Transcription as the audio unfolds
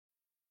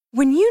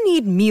When you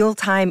need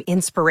mealtime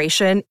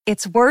inspiration,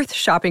 it's worth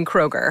shopping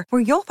Kroger,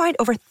 where you'll find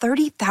over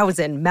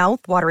 30,000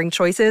 mouth-watering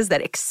choices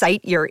that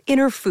excite your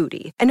inner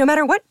foodie. And no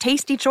matter what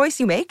tasty choice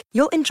you make,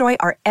 you'll enjoy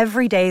our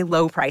everyday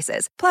low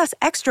prices, plus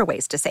extra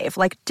ways to save,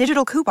 like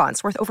digital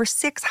coupons worth over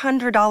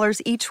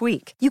 $600 each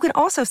week. You can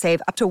also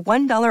save up to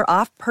 $1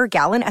 off per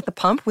gallon at the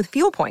pump with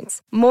fuel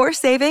points. More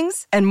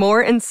savings and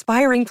more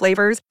inspiring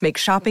flavors make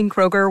shopping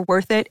Kroger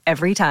worth it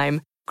every time.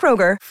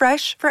 Kroger,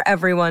 fresh for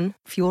everyone.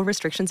 Fuel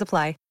restrictions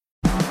apply.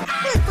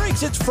 Hey,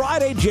 freaks, it's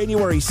Friday,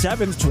 January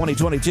 7th,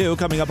 2022.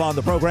 Coming up on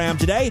the program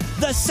today,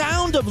 the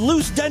sound of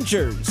loose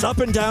dentures up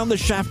and down the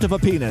shaft of a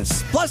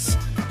penis. Plus,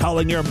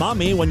 calling your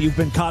mommy when you've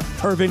been caught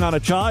perving on a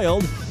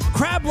child.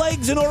 Crab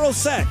legs and oral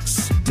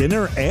sex.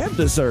 Dinner and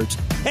dessert.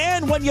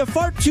 And when you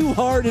fart too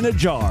hard in a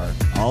jar.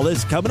 All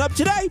this coming up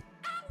today.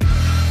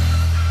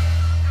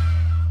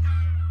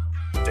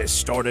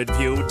 Distorted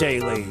View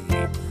Daily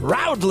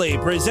proudly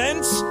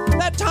presents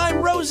That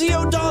Time Rosie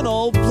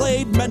O'Donnell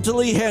Played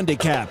Mentally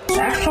Handicapped.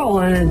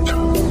 Excellent.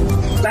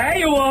 There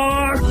you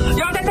are.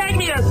 You have to take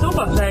me to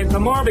Super Save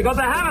tomorrow because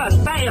I have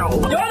a sale. You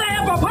want to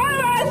have a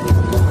pilot?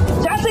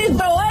 Jesse's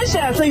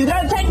delicious. So you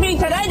got to take me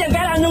today to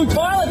get a new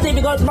toilet seat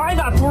because mine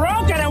got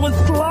broken and was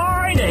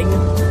sliding.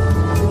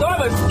 So I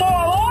would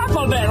fall off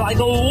of it like,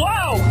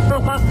 whoa.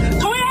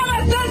 Do we have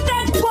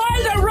assistance,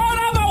 please? And run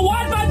over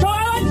one for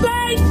toilet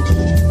seat?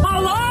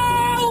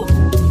 Hello?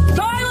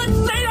 Toilet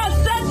seat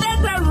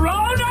assistance and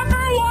row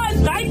number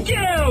 1. Thank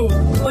you.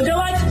 Would you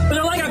like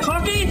a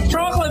cookie?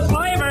 Chocolate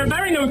flavor,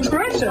 very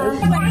nutritious.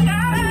 My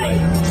daddy!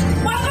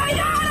 What's my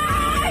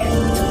daddy?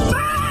 No!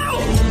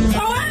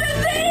 I want to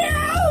see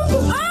you!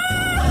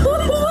 Oh!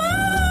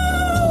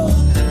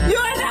 You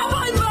are not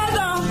my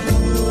mother!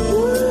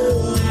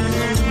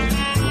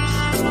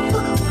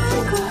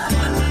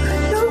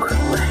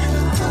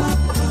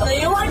 Do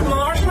you like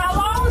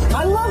marshmallows? I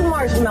love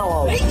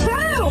marshmallows. Me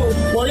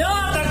too! Well, you'll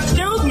have to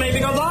excuse me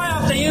because I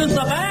have to use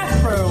the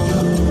bathroom.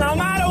 No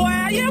matter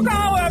where you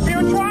go, if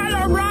you're trying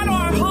to run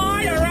or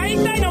hide or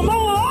anything, the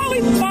mole will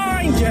always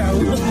find you.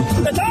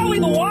 It's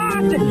always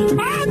watching.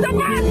 Ah, the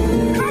bus!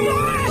 Come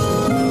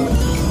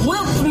on!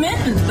 Will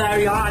Smith is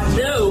very hot,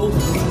 too.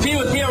 If he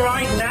was here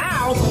right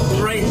now,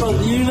 Rachel,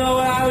 do you know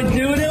what I would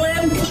do to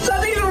him?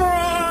 Something's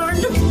wrong!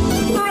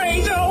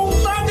 Rachel,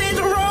 something's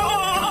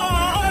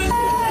wrong!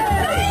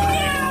 Thank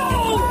you!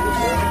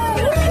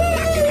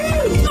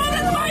 Oh,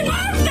 it's my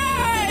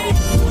birthday!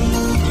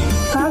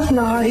 That's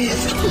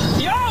nice.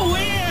 You're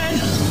weird!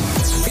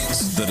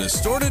 It's the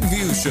Distorted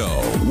View Show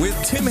with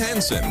Tim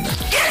Henson.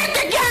 Get it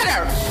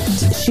together!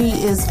 She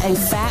is a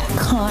fat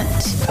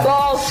cunt.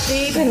 Balls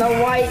deep in the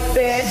white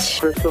bitch.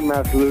 Crystal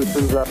meth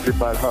loosens up your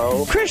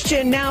butthole.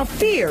 Christian now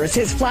fears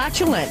his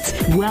flatulence.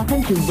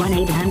 Welcome to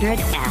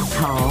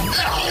 1-800-ASSHOLE.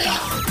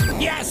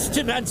 Yes,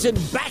 Tim Henson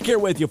back here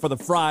with you for the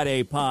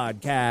Friday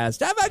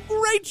podcast. I have a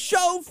great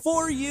show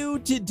for you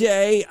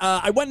today.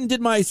 I went and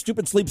did my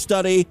stupid sleep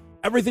study.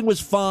 Everything was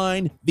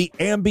fine. The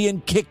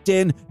Ambien kicked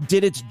in,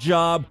 did its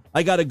job.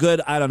 I got a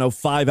good,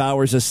 5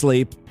 hours of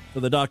sleep. So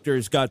the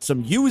doctor's got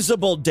some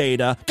usable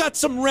data, got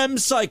some REM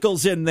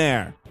cycles in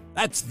there.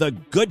 That's the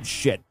good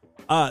shit.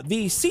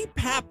 The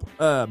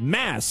CPAP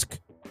mask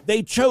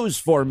they chose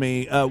for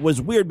me was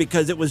weird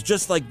because it was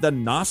just like the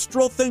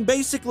nostril thing.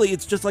 Basically,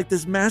 it's just like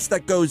this mask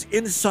that goes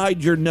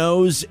inside your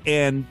nose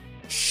and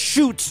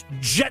shoots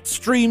jet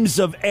streams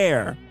of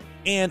air.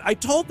 And I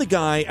told the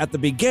guy at the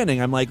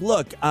beginning, I'm like,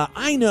 look,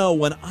 I know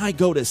when I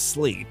go to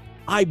sleep,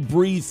 I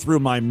breathe through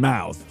my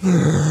mouth.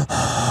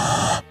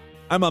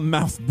 I'm a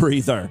mouth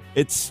breather.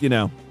 It's,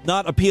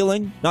 not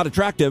appealing, not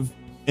attractive,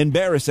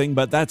 embarrassing,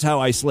 but that's how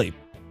I sleep.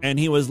 And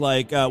he was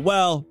like,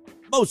 well,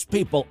 most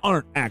people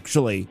aren't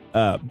actually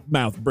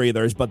mouth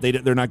breathers, but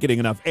they're not getting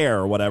enough air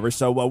or whatever.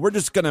 So we're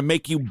just going to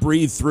make you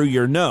breathe through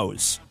your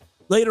nose.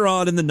 Later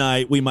on in the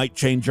night, we might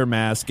change your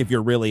mask if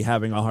you're really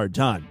having a hard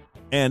time.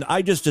 And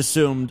I just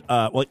assumed,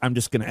 I'm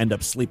just going to end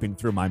up sleeping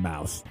through my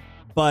mouth.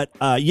 But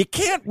you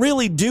can't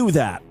really do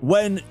that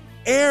when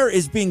air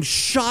is being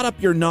shot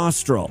up your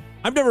nostril.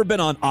 I've never been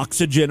on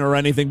oxygen or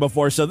anything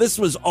before, so this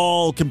was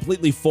all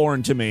completely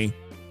foreign to me.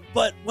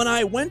 But when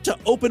I went to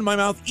open my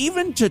mouth,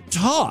 even to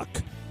talk,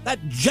 that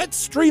jet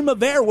stream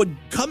of air would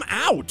come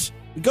out.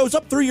 It goes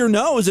up through your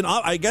nose, and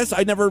I guess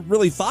I never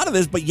really thought of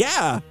this, but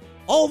yeah,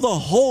 all the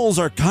holes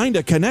are kind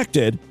of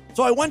connected.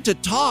 So I went to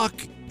talk,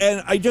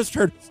 and I just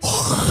heard...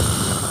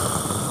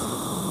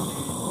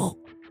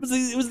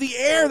 It was the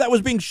air that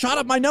was being shot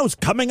up my nose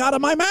coming out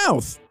of my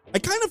mouth. I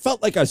kind of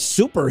felt like a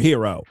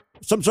superhero,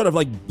 some sort of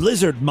like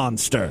blizzard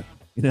monster,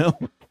 You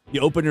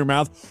open your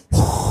mouth.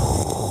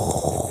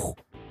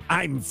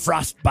 I'm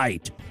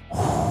Frostbite.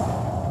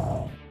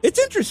 It's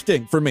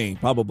interesting for me,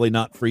 probably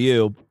not for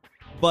you.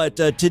 But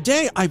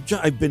today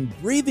I've been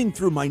breathing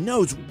through my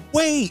nose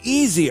way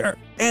easier.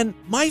 And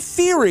my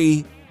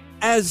theory,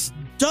 as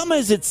dumb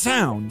as it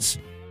sounds,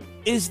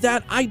 is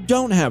that I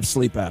don't have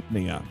sleep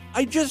apnea.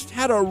 I just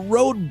had a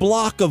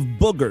roadblock of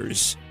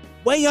boogers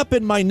way up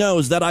in my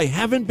nose that I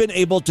haven't been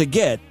able to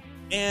get.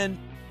 And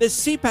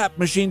this CPAP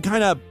machine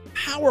kind of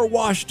power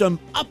washed them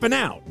up and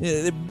out.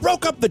 It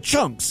broke up the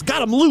chunks, got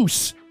them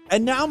loose,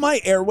 and now my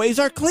airways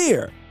are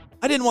clear.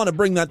 I didn't want to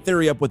bring that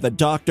theory up with the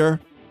doctor.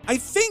 I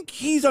think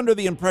he's under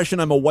the impression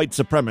I'm a white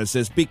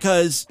supremacist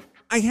because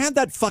I had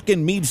that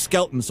fucking Meade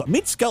Skelton song.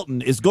 Meade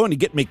Skelton is going to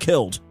get me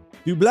killed.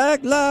 Do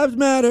Black Lives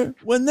Matter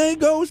when they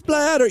go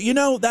splatter? You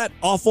know that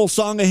awful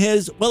song of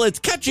his? Well, it's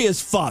catchy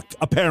as fuck,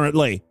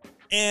 apparently.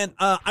 And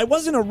I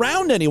wasn't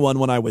around anyone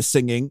when I was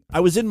singing. I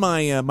was in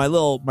my my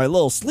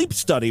little sleep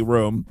study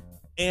room,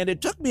 and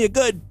it took me a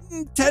good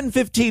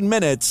 10-15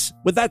 minutes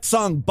with that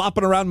song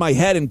bopping around my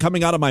head and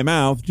coming out of my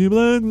mouth. Do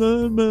Black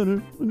Lives Matter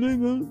when they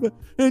go splatter?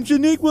 And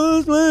Shanique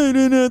was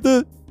waiting at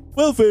the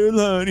welfare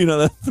line. You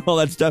know, all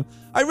that stuff.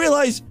 I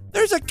realized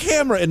there's a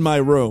camera in my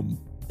room.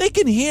 They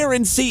can hear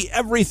and see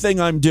everything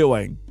I'm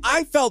doing.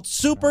 I felt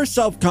super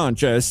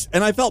self-conscious,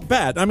 and I felt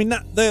bad. I mean,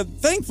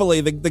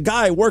 thankfully, the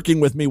guy working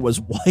with me was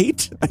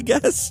white, I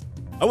guess.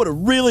 I would have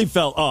really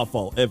felt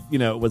awful if,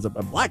 it was a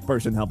black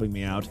person helping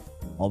me out.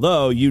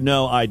 Although,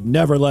 I'd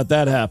never let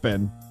that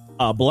happen.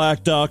 A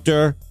black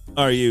doctor?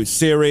 Are you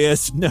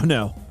serious?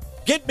 No.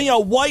 Get me a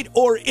white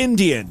or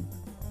Indian.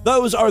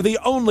 Those are the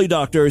only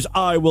doctors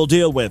I will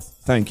deal with.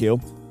 Thank you.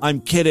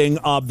 I'm kidding,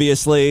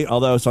 obviously,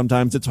 although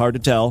sometimes it's hard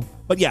to tell.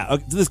 But yeah,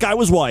 this guy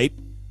was white,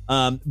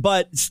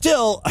 but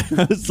still,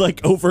 I was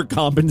like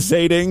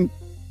overcompensating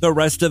the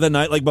rest of the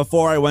night. Like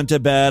before I went to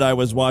bed, I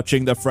was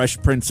watching The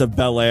Fresh Prince of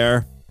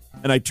Bel-Air,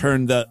 and I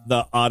turned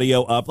the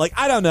audio up. Like,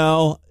 I don't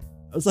know.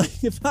 I was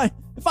like, if I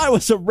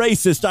was a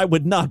racist, I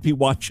would not be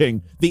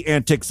watching the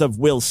antics of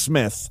Will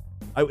Smith.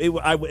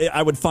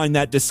 I would find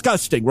that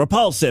disgusting,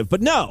 repulsive.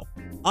 But no,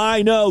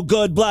 I know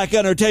good black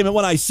entertainment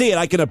when I see it.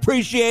 I can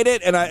appreciate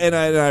it, and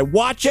I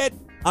watch it.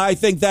 I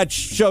think that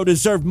show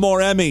deserved more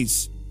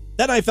Emmys.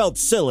 Then I felt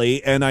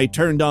silly, and I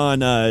turned on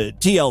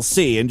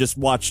TLC and just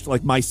watched,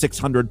 like, My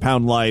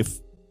 600-Pound Life.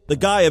 The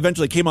guy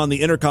eventually came on the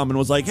intercom and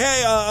was like,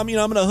 hey, I'm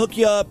going to hook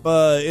you up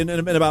in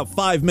about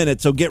 5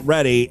 minutes, so get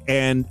ready.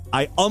 And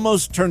I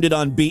almost turned it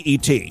on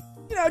BET.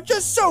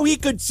 Just so he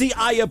could see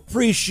I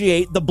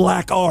appreciate the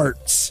black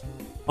arts.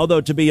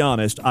 Although, to be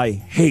honest, I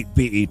hate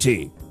BET.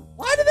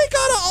 Why do they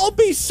gotta all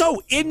be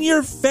so in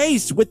your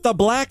face with the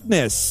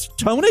blackness?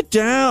 Tone it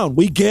down.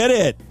 We get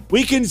it.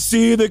 We can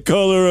see the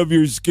color of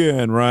your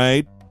skin,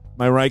 right?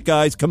 Am I right,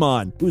 guys? Come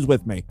on. Who's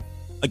with me?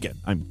 Again,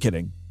 I'm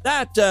kidding.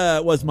 That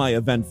was my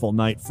eventful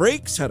night,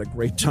 freaks. Had a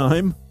great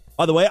time.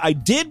 By the way, I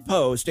did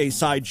post a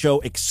Sideshow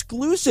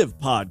exclusive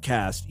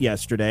podcast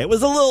yesterday. It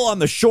was a little on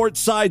the short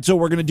side, so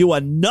we're going to do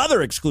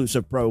another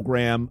exclusive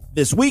program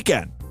this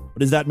weekend. What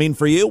does that mean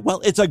for you? Well,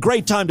 it's a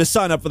great time to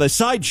sign up for the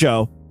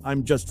Sideshow.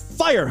 I'm just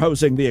fire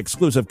hosing the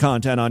exclusive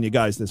content on you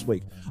guys this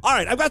week. All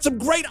right, I've got some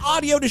great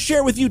audio to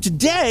share with you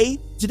today.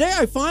 Today,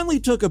 I finally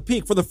took a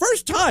peek for the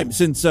first time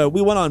since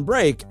we went on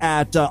break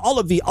at all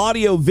of the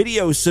audio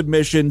video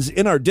submissions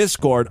in our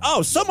Discord.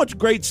 Oh, so much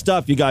great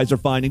stuff you guys are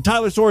finding.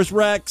 Tylosaurus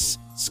Rex,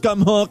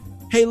 Scumhook,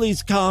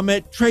 Haley's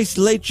Comet, Trace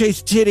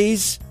Leche's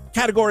Titties,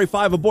 Category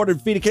 5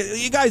 Aborted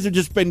Fetus. You guys have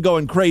just been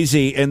going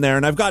crazy in there,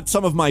 and I've got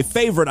some of my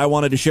favorite I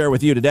wanted to share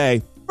with you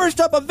today. First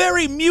up, a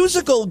very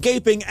musical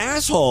gaping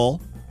asshole.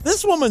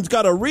 This woman's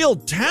got a real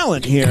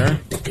talent here.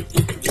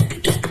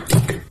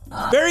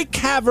 Very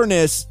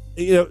cavernous,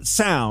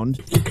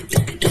 sound.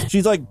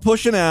 She's like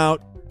pushing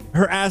out.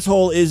 Her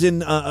asshole is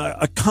in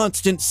a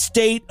constant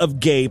state of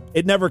gape.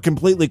 It never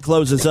completely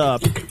closes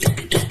up.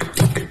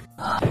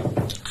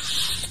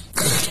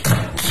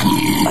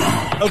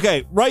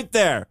 Okay, right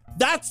there.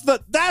 That's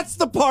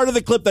the part of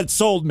the clip that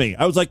sold me.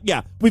 I was like,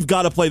 yeah, we've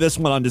got to play this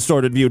one on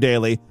Distorted View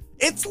Daily.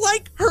 It's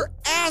like her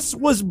ass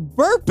was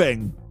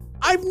burping.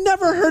 I've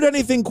never heard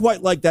anything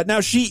quite like that.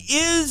 Now, she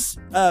is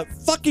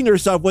fucking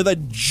herself with a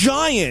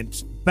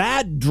giant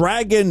Bad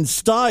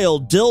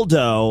Dragon-style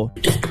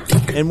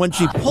dildo. And when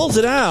she pulls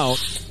it out,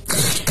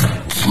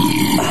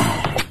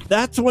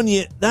 that's when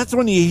you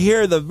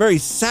hear the very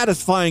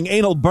satisfying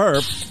anal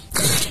burp.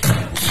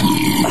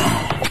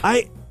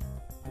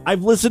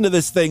 I've listened to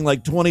this thing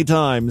like 20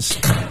 times.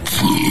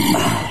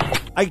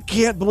 I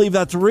can't believe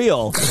that's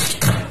real.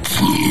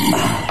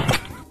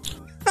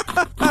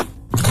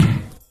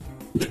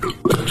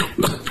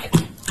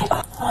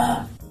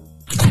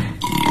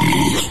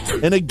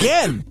 And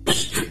again,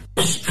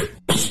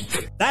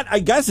 that, I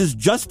guess, is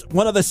just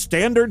one of the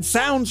standard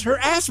sounds her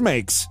ass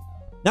makes.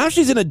 Now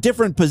she's in a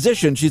different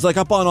position. She's like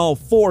up on all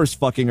fours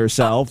fucking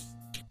herself.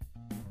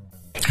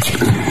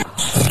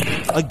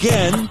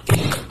 Again.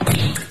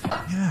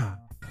 Yeah.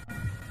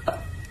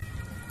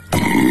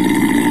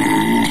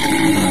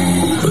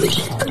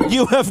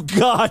 You have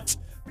got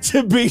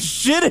to be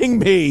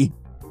shitting me.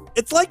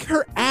 It's like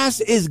her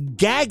ass is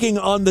gagging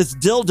on this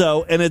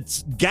dildo and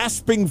it's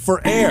gasping for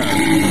air.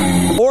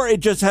 Or it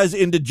just has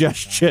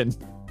indigestion.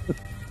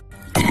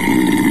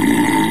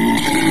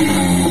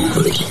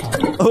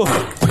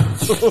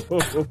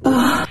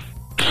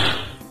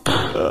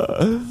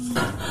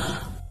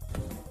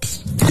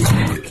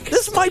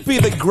 This might be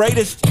the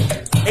greatest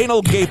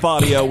anal gape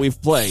audio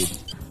we've played.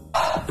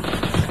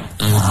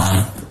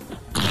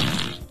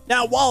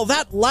 Now, while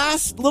that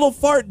last little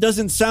fart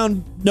doesn't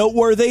sound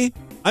noteworthy,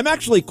 I'm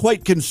actually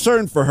quite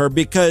concerned for her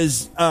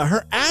because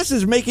her ass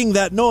is making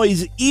that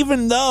noise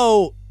even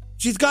though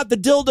she's got the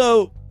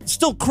dildo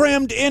still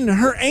crammed in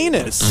her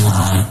anus.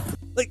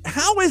 Like,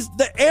 how is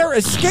the air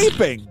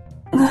escaping?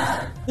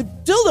 The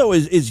dildo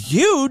is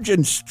huge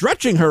and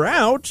stretching her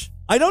out.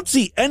 I don't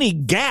see any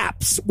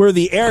gaps where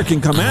the air can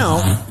come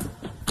out.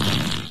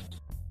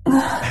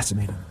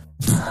 Fascinating.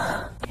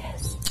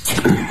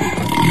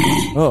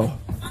 Oh.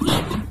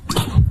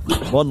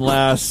 One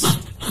last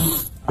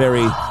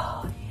very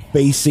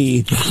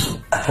bassy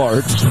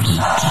part.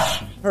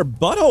 Her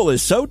butthole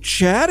is so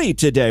chatty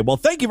today. Well,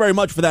 thank you very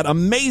much for that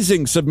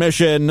amazing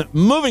submission.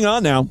 Moving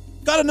on now.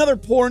 Got another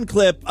porn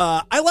clip.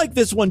 I like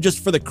this one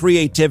just for the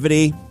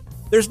creativity.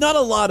 There's not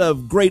a lot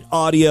of great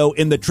audio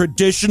in the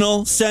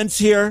traditional sense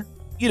here.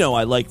 You know,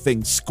 I like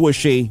things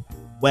squishy,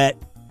 wet,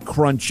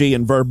 crunchy,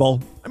 and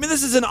verbal. I mean,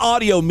 this is an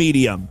audio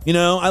medium. You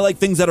know, I like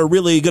things that are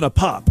really gonna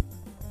pop.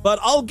 But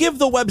I'll give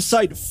the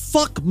website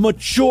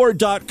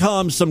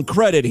fuckmature.com some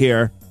credit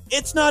here.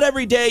 It's not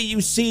every day you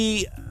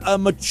see a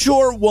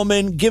mature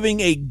woman giving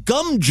a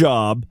gum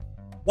job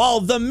while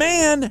the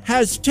man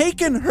has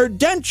taken her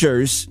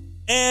dentures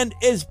and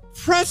is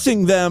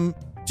pressing them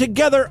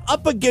together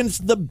up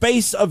against the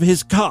base of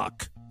his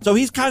cock. So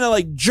he's kind of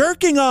like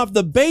jerking off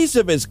the base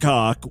of his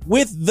cock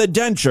with the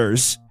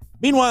dentures.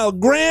 Meanwhile,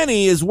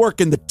 Granny is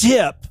working the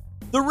tip.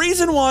 The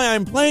reason why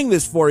I'm playing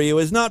this for you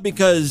is not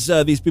because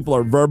these people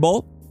are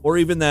verbal or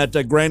even that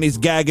Granny's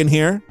gagging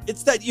here.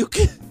 It's that you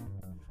can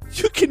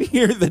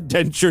hear the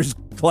dentures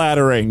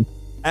clattering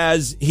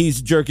as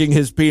he's jerking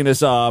his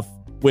penis off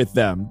with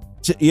them.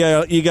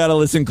 Yeah, you gotta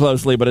listen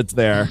closely, but it's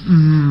there.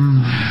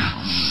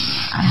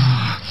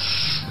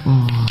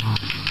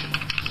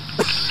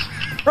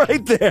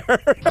 Right there.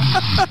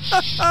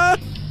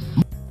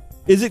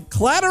 Is it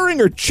clattering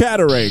or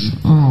chattering?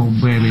 Oh,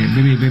 baby.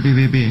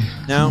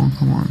 Now,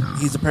 come on.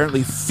 He's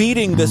apparently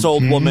feeding this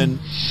old woman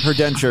her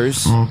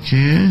dentures.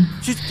 Okay.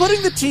 She's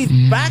putting the teeth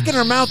back in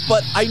her mouth,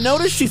 but I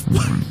noticed she's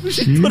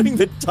putting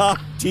the top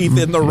teeth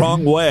in the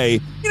wrong way.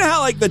 You know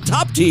how, like, the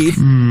top teeth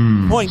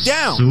point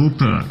down.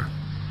 Super.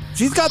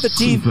 She's got the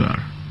teeth,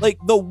 like,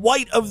 the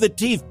white of the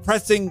teeth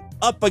pressing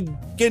up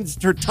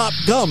against her top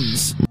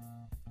gums.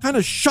 Kind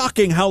of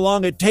shocking how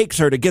long it takes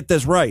her to get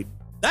this right.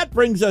 That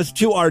brings us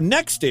to our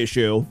next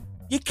issue.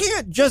 You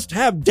can't just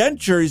have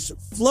dentures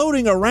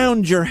floating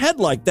around your head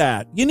like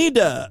that. You need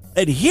to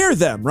adhere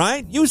them,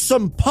 right? Use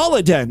some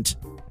Polident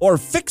or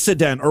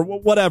Fixodent or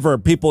whatever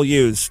people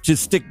use to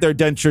stick their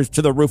dentures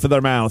to the roof of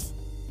their mouth.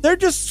 They're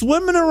just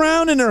swimming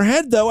around in her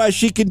head, though, as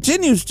she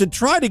continues to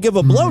try to give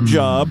a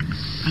blowjob.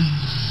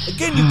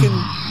 Again, you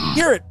can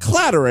hear it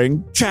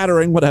clattering,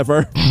 chattering,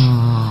 whatever.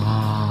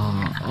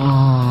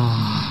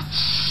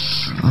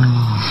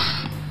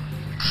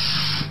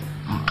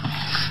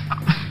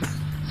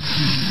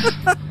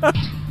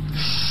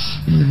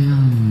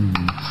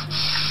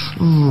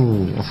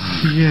 Oh,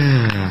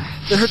 yeah.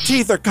 Her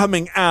teeth are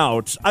coming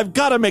out. I've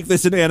got to make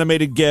this an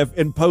animated GIF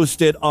and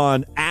post it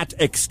on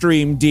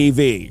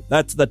 @ExtremeDV.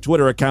 That's the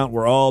Twitter account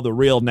where all the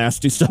real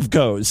nasty stuff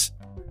goes.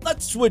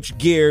 Let's switch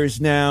gears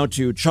now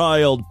to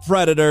child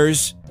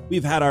predators.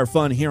 We've had our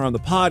fun here on the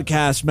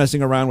podcast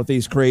messing around with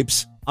these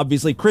creeps.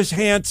 Obviously, Chris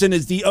Hansen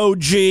is the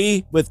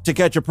OG with To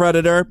Catch a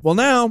Predator. Well,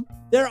 now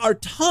there are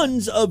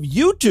tons of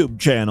YouTube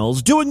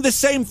channels doing the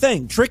same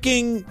thing,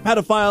 tricking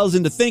pedophiles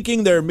into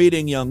thinking they're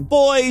meeting young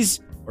boys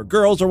or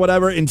girls or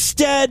whatever.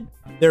 Instead,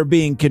 they're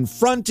being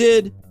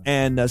confronted,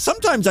 and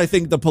sometimes I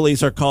think the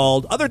police are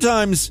called. Other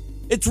times,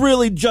 it's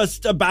really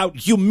just about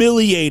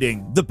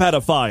humiliating the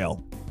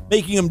pedophile,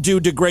 making him do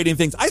degrading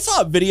things. I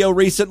saw a video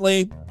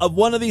recently of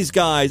one of these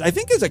guys. I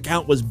think his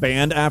account was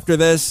banned after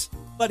this,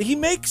 but he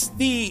makes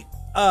the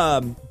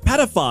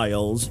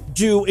pedophiles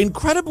do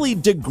incredibly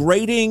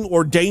degrading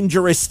or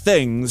dangerous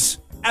things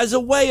as a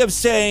way of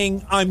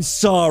saying, I'm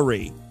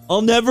sorry.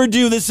 I'll never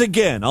do this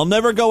again. I'll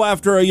never go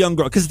after a young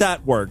girl, because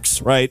that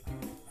works, right?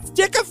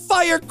 Stick a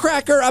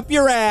firecracker up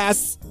your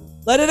ass,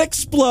 let it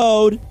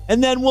explode,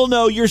 and then we'll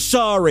know you're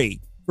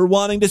sorry for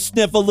wanting to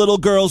sniff a little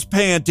girl's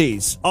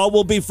panties. All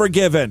will be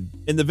forgiven.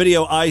 In the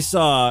video I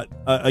saw,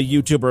 a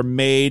YouTuber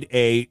made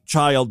a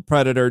child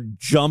predator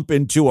jump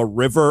into a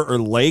river or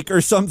lake or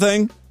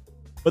something.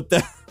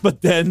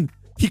 But then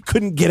he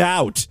couldn't get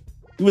out.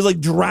 He was like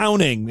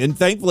drowning, and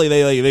thankfully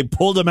they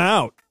pulled him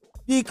out.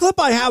 The clip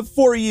I have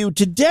for you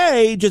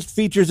today just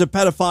features a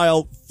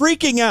pedophile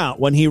freaking out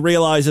when he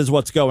realizes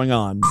what's going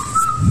on.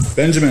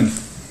 Benjamin.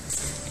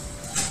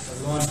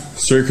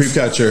 Sir Creep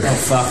Catcher. Oh,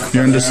 fuck.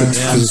 You're under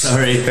I'm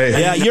sorry.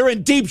 Hey. Yeah, you're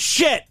in deep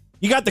shit.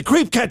 You got the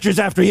creep catchers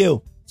after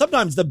you.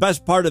 Sometimes the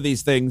best part of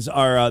these things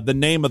are the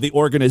name of the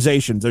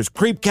organizations. There's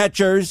creep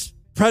catchers,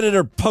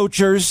 predator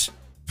poachers,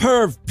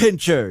 perv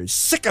pinchers,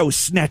 sicko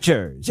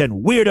snatchers,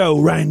 and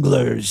weirdo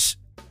wranglers.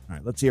 All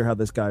right, let's hear how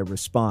this guy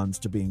responds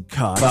to being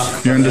caught.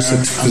 Fuck. You're under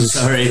I'm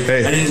sorry.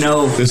 Hey, I didn't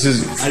know. This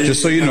is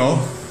just so you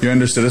know. You're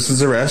under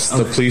citizen's arrest.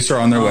 Okay. The police are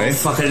on their way.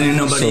 Fuck! I didn't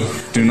know, buddy.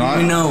 So do not.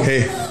 I didn't even know.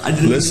 Hey, I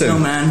didn't listen. even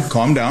know, man.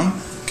 Calm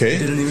down. Okay. I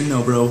didn't even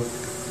know, bro.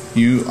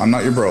 I'm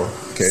not your bro.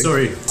 Okay.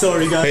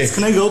 Sorry, guys. Hey,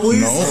 can I go,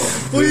 please? No.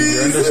 Please.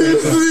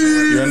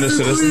 You're under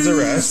citizen's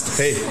arrest.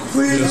 Hey,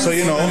 please. Just so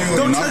you know.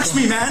 Don't touch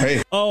me, man.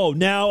 Hey. Oh,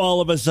 now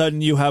all of a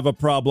sudden you have a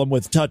problem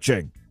with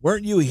touching.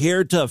 Weren't you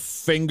here to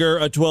finger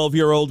a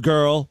 12-year-old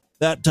girl?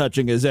 That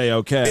touching is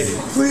A-okay. Hey,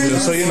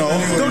 just so you know.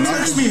 Don't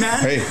touch me,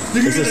 man. Hey,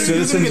 you're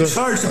it's gonna get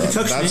charged if you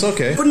touch me. That's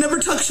okay. But never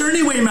touch her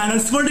anyway, man. I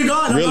swear to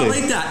God, Really? I'm not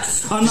like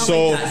that. I'm not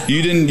So like that.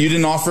 you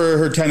didn't offer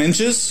her 10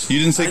 inches? You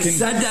didn't say... I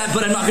said that,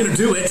 but I'm not gonna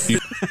do it.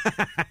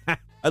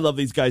 I love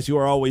these guys who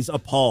are always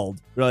appalled.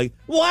 They're like,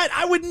 what?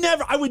 I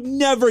would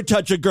never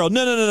touch a girl.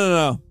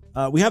 No.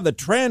 We have the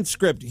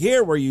transcript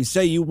here where you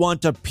say you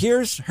want to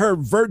pierce her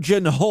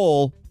virgin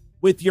hole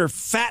with your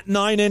fat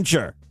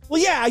 9-incher.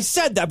 Well, yeah, I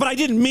said that, but I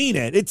didn't mean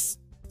it. It's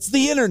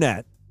the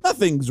internet.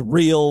 Nothing's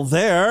real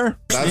there.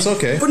 That's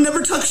okay. But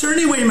never touch her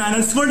anyway, man.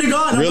 I swear to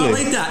God, I'm not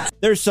like that.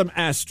 There's some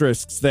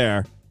asterisks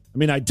there. I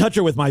mean, I'd touch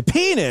her with my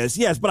penis,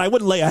 yes, but I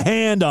wouldn't lay a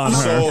hand on her.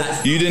 So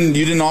you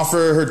didn't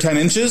offer her 10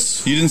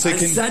 inches? You didn't say... I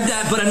said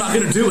that, but I'm not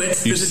going to do it.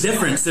 There's a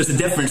difference.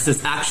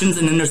 There's actions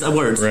and then there's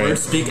words. Right.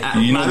 Words speak.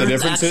 You know the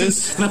difference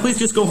is? Can I please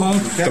just go home?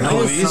 The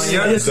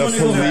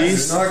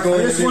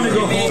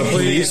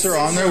police are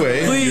on their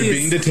way. Please. You're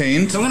being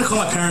detained. So I'm going to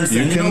call my parents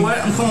then. You know what?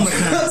 I'm calling my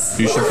parents.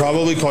 You should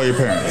probably call your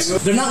parents.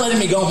 They're not letting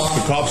me go, Mom.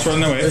 The cops are on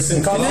their way.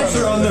 Listen, cops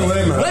are on their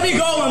way, man. Let me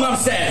go, my mom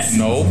says.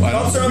 No, I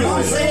don't. Cops are on their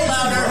way. Say it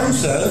louder. Mom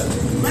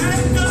said.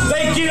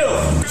 Thank you.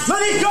 Let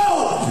me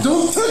go.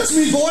 Don't touch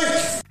me, boy.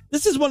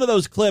 This is one of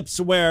those clips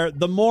where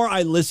the more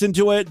I listen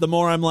to it, the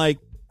more I'm like,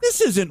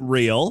 this isn't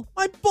real.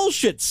 My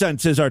bullshit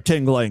senses are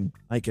tingling.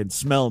 I can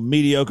smell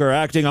mediocre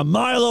acting a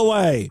mile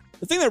away.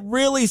 The thing that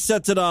really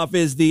sets it off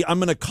is the I'm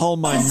going to call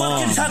my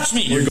mom. Fucking touch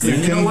me.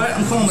 You know what?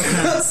 I'm calling my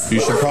parents.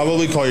 You should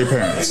probably call your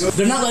parents.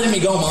 They're not letting me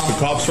go, Mom. The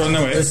cops are on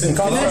their way. Listen,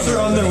 cops are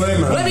on their way,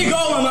 man. Let me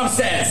go, my mom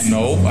says.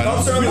 No, I don't.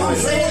 Cops are on their way.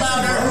 Say it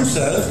louder. Mom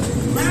said.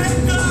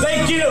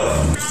 Thank you.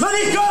 Let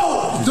me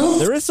go.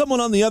 There is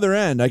someone on the other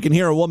end. I can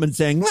hear a woman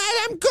saying,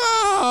 let him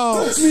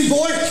go. Touch me,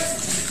 boy.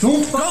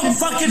 Don't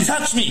fucking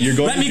touch me. You're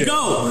going Let me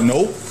go.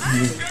 Nope.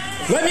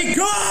 Let me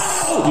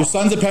go. Your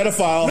son's a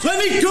pedophile. Let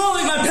me go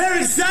like my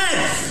parents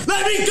said.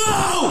 Let me go.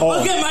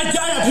 I'll get my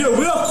dad up here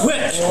real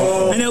quick.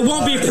 And it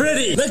won't be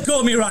pretty. Let go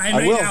of me, Ryan,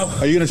 right now.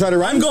 Are you going to try to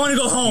run? I'm going to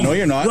go home. No,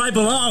 you're not. Where I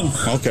belong.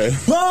 Okay.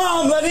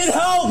 Mom, I need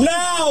help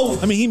now.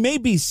 I mean, he may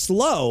be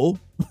slow.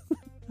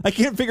 I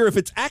can't figure if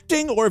it's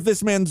acting or if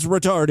this man's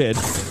retarded.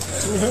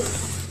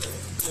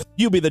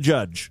 You be the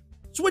judge.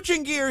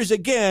 Switching gears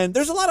again,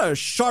 there's a lot of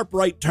sharp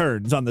right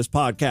turns on this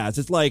podcast.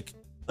 It's like,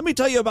 let me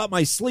tell you about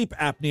my sleep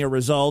apnea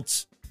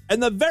results.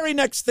 And the very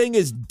next thing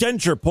is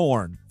denture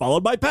porn,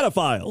 followed by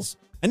pedophiles.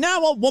 And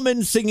now a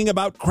woman singing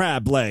about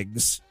crab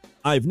legs.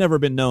 I've never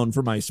been known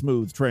for my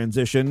smooth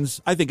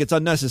transitions. I think it's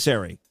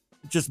unnecessary.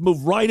 Just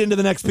move right into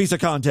the next piece of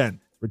content.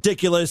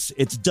 Ridiculous.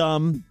 It's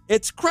dumb.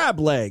 It's Crab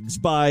Legs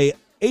by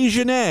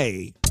Asian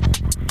A.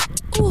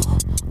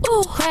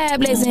 Ooh,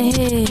 crab legs in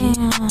here.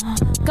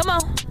 Come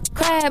on,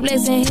 crab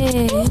legs in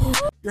here.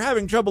 You're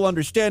having trouble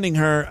understanding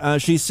her.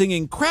 She's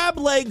singing Crab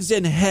Legs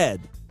in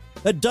Head.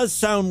 That does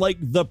sound like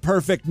the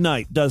perfect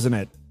night, doesn't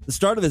it? The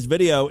start of this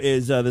video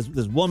is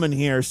this woman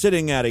here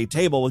sitting at a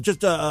table with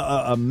just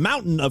a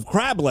mountain of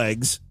crab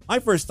legs. My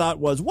first thought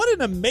was, what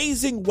an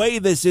amazing way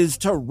this is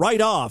to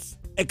write off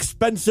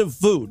expensive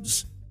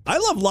foods. I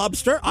love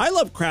lobster. I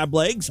love crab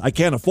legs. I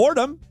can't afford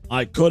them.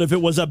 I could if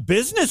it was a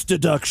business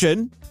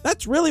deduction.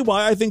 That's really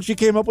why I think she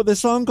came up with a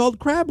song called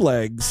Crab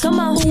Legs. Come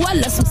on, ooh, I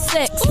love some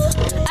sex.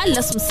 I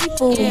love some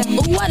seafood.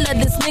 Ooh, I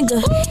love this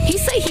nigga. He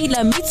say he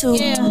love me too.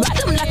 Ride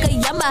him like a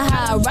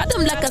Yamaha. Ride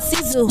him like a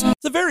Sisu.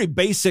 It's a very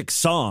basic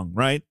song,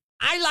 right?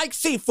 I like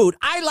seafood.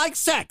 I like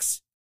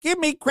sex. Give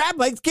me crab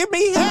legs. Give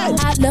me head.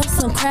 I love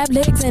some crab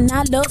legs and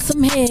I love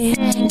some head.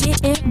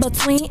 Get in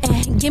between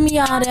and give me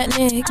all that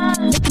neck.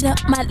 Lifting up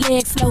my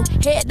legs slow.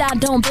 Head down,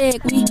 don't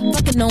beg. We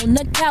fucking on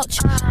the couch.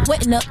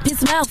 Wetting up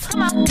his mouth.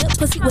 Good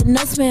pussy with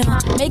no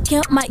smell. Make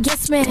him my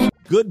yes man.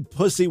 Good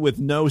pussy with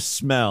no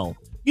smell.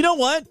 You know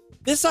what?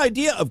 This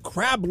idea of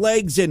crab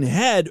legs in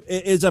head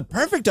is a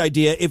perfect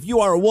idea if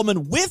you are a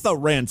woman with a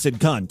rancid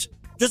cunt.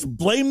 Just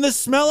blame the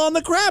smell on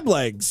the crab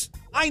legs.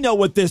 I know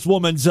what this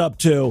woman's up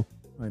to.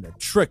 Trying to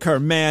trick her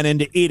man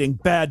into eating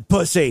bad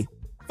pussy.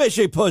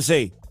 Fishy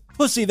pussy.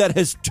 Pussy that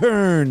has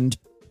turned.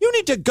 You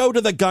need to go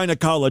to the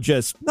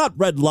gynecologist, not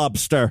Red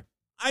Lobster.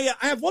 I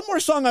have one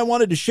more song I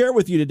wanted to share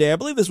with you today. I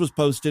believe this was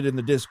posted in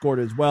the Discord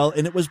as well,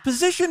 and it was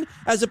positioned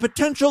as a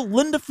potential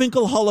Linda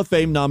Finkel Hall of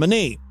Fame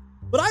nominee.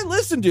 But I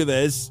listened to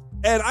this,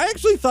 and I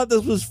actually thought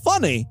this was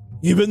funny,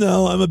 even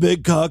though I'm a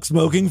big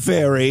cock-smoking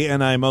fairy,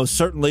 and I most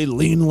certainly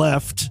lean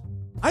left.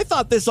 I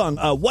thought this song,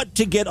 What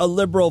to Get a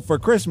Liberal for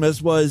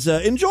Christmas, was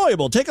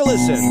enjoyable. Take a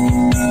listen.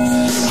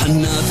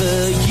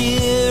 Another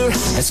year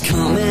has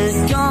come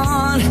and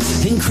gone,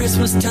 and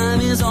Christmas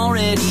time is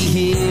already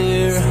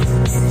here.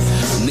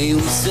 May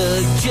we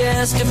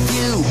suggest a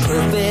few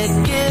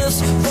perfect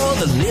gifts for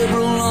the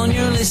liberal on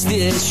your list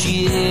this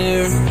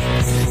year?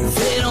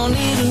 They don't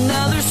need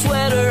another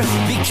sweater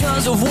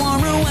because of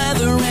warmer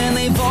weather, and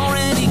they've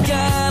already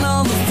got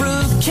all the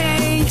fruit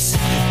cupcakes.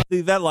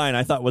 See, that line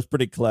I thought was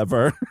pretty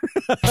clever.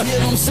 Give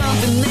them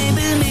something they've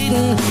been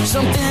eating,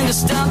 something to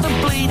stop the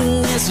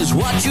bleeding. This is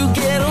what you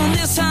get on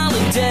this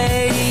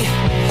holiday.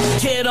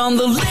 Get on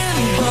the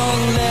limbo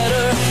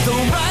letter.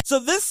 So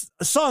this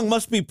song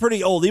must be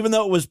pretty old, even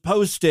though it was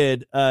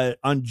posted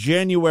on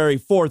January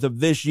 4th of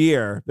this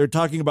year. They're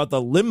talking about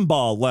the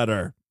Limbaugh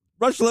letter.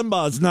 Rush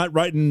Limbaugh is not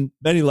writing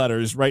many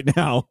letters right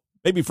now.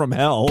 Maybe from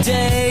hell.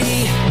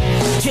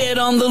 Get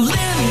on the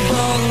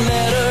limbo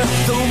letter.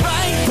 The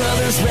Wright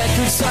Brothers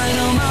records, sign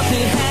them up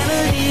at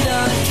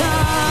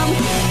Hannity.com.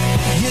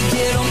 You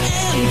get them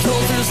and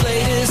Coulter's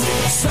latest.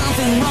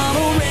 Something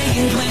Ronald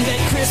Reagan claimed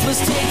that Christmas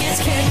tickets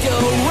can't go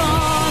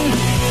wrong.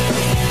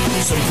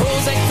 Some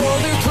Prozac for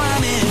their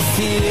climate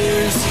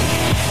fears,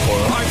 or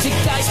Arctic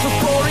ice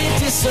before it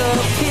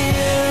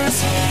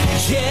disappears.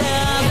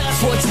 Yeah,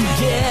 that's what you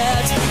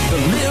get. The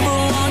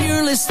liberal on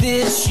your list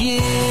this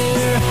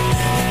year.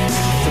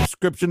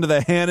 Subscription to the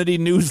Hannity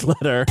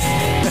newsletter.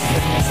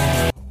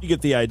 You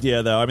get the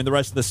idea, though. I mean, the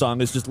rest of the song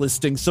is just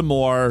listing some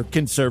more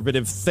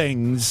conservative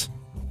things.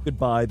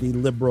 Goodbye, the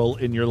liberal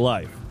in your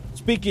life.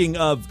 Speaking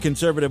of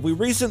conservative, we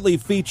recently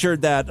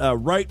featured that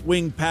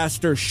right-wing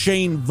pastor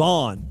Shane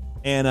Vaughn,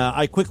 and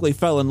I quickly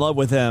fell in love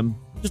with him.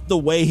 Just the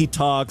way he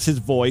talks, his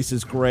voice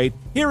is great.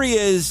 Here he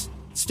is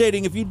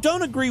stating, if you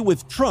don't agree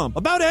with Trump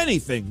about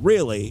anything,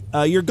 really,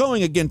 you're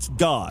going against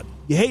God.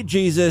 You hate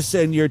Jesus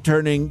and you're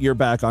turning your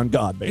back on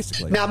God,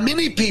 basically. Now,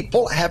 many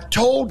people have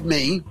told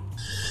me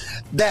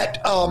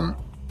that,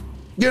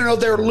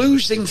 they're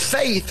losing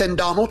faith in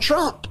Donald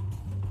Trump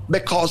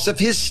because of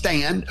his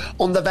stand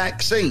on the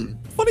vaccine.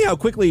 Funny how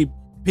quickly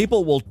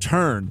people will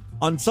turn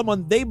on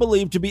someone they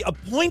believe to be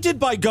appointed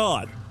by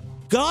God.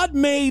 God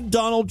made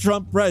Donald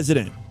Trump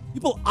president.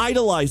 People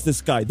idolize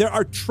this guy. There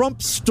are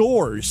Trump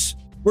stores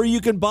where you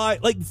can buy,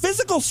 like,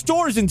 physical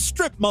stores in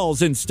strip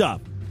malls and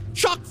stuff,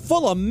 chock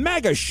full of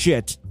MAGA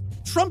shit.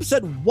 Trump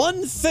said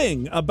one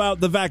thing about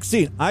the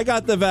vaccine. I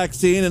got the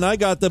vaccine and I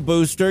got the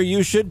booster.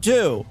 You should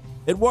too.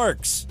 It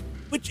works.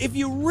 Which, if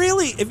you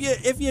really,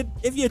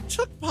 if you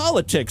took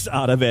politics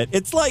out of it,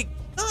 it's like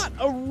not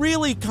a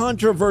really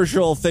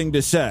controversial thing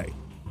to say.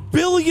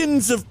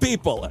 Billions of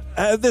people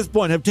at this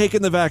point have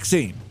taken the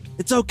vaccine.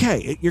 It's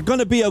okay. You're going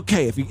to be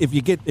okay if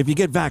you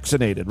get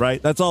vaccinated,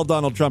 right? That's all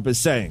Donald Trump is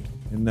saying,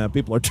 and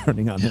people are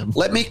turning on him.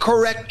 Let me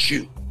correct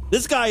you.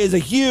 This guy is a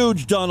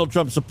huge Donald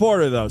Trump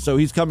supporter, though, so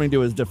he's coming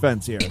to his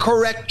defense here. Let me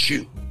correct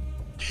you.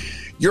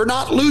 You're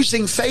not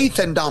losing faith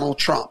in Donald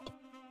Trump,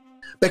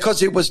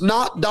 because it was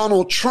not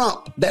Donald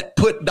Trump that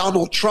put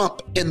Donald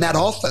Trump in that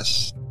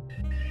office.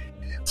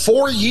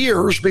 4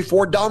 years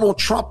before Donald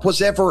Trump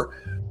was ever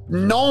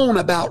known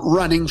about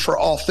running for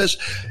office,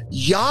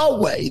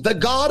 Yahweh, the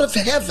God of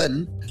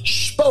heaven,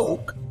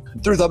 spoke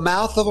through the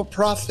mouth of a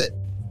prophet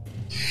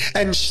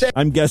and said,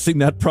 I'm guessing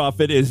that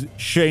prophet is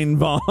Shane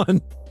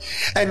Vaughn,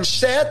 and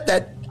said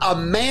that a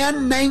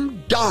man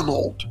named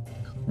Donald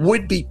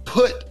would be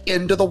put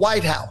into the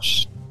White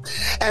House,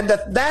 and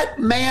that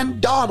man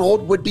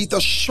Donald would be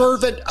the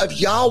servant of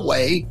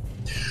Yahweh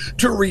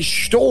to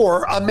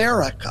restore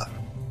America.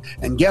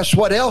 And guess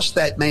what else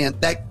that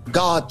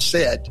God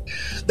said?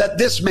 That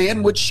this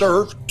man would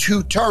serve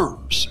 2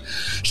 terms.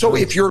 So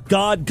if you're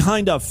God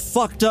kind of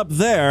fucked up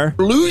there,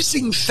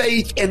 losing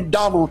faith in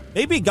Donald,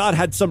 maybe God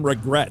had some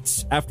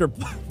regrets after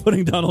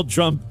putting Donald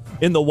Trump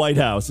in the White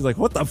House. He's like,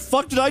 what the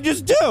fuck did I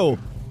just do?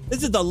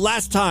 This is the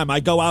last time I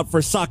go out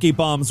for sake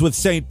bombs with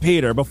St.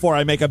 Peter before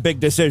I make a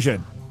big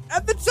decision.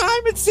 At the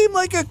time, it seemed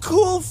like a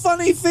cool,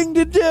 funny thing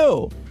to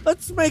do.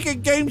 Let's make a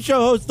game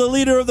show host the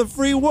leader of the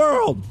free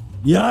world.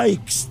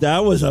 Yikes,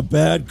 that was a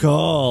bad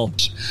call.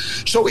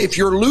 So if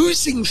you're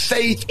losing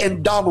faith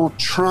in Donald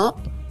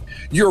Trump,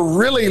 you're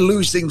really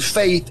losing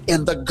faith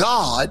in the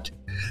God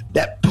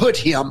that put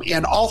him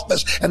in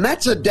office. And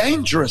that's a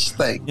dangerous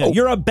thing. Yeah,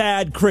 you're a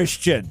bad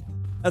Christian.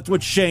 That's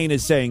what Shane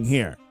is saying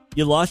here.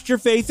 You lost your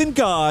faith in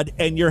God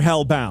and you're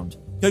hellbound.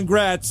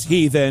 Congrats,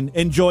 heathen.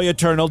 Enjoy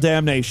eternal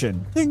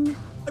damnation. Ding.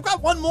 I've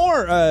got one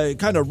more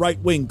kind of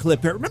right-wing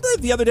clip here. Remember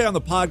the other day on the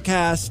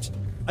podcast,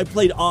 I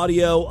played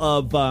audio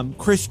of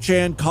Chris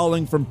Chan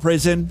calling from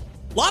prison?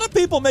 A lot of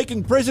people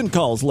making prison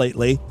calls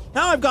lately.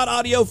 Now I've got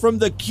audio from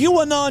the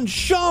QAnon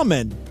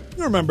shaman.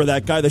 You remember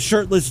that guy, the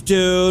shirtless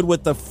dude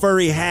with the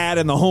furry hat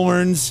and the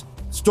horns?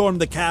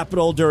 Stormed the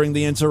Capitol during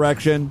the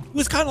insurrection. He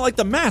was kind of like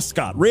the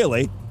mascot,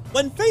 really.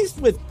 When faced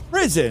with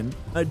prison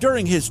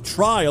during his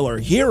trial or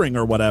hearing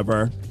or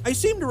whatever, I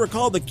seem to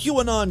recall the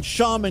QAnon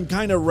shaman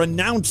kind of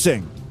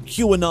renouncing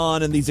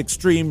QAnon and these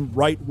extreme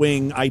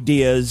right-wing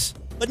ideas.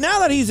 But now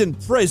that he's in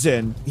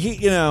prison,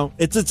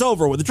 it's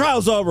over with. The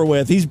trial's over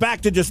with. He's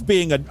back to just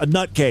being a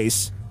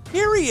nutcase.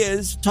 Here he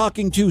is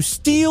talking to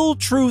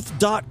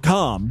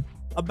SteelTruth.com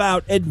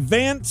about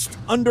advanced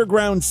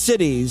underground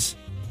cities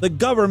the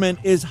government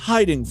is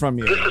hiding from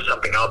you. This is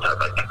something else I'd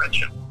like to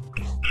mention.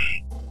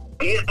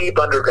 These deep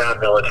underground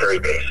military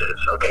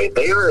bases, okay,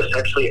 they are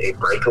essentially a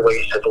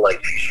breakaway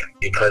civilization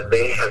because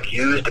they have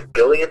used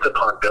billions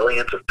upon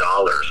billions of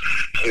dollars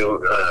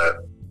to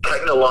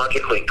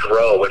technologically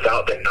grow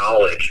without the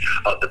knowledge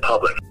of the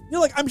public.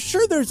 I'm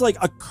sure there's like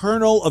a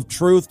kernel of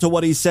truth to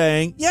what he's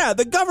saying. Yeah,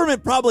 the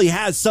government probably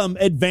has some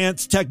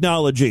advanced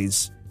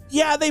technologies.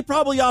 Yeah, they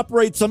probably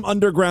operate some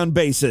underground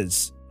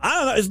bases. I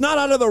don't know. It's not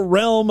out of the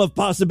realm of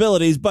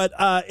possibilities, but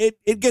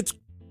it gets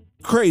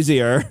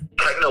crazier.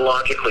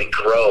 Technologically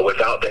grow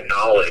without the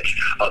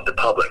knowledge of the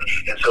public.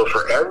 And so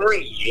for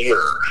every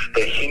year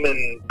that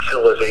human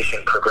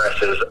civilization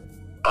progresses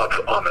up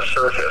on the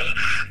surface,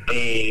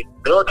 the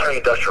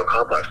military-industrial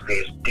complex,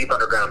 these deep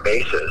underground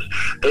bases,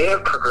 they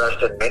have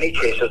progressed in many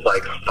cases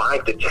like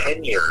 5 to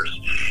 10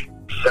 years,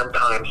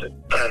 sometimes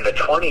 10 to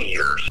 20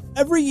 years.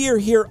 Every year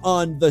here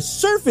on the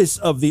surface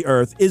of the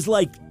Earth is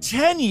like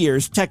 10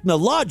 years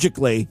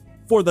technologically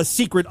for the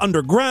secret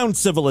underground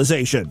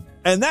civilization.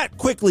 And that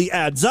quickly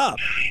adds up.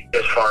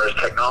 As far as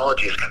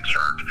technology is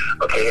concerned,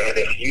 okay, and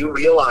if you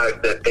realize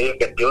that they've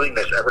been doing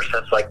this ever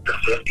since like the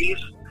 50s,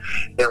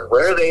 then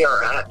where they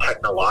are at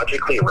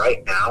technologically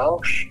right now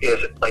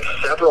is like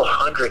several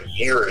hundred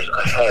years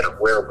ahead of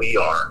where we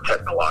are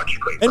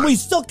technologically. And we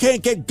still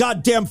can't get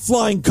goddamn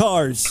flying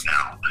cars.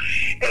 Now.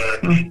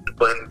 And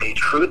when the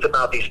truth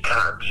about these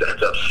patents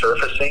ends up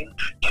surfacing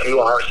to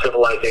our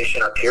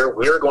civilization up here,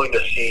 we're going to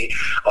see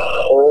a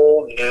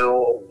whole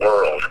new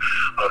world,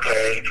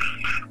 okay?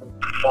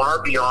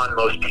 Far beyond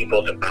most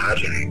people's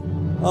imagining.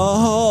 A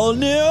whole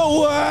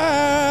new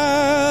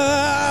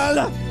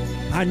world!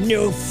 A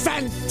new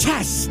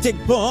fantastic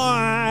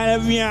point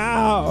of view.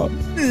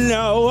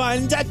 No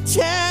one to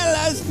tell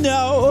us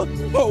no,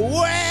 or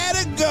where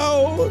to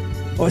go,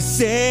 or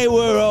say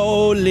we're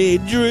only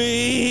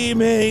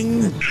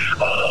dreaming. A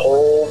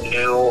whole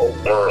new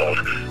world.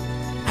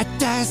 A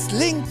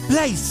dazzling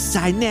place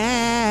I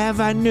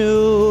never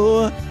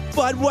knew.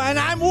 But when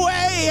I'm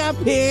way up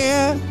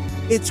here,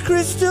 it's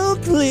crystal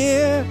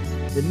clear.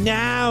 And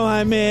now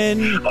I'm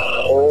in a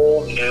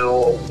whole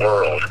new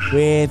world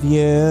with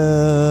you.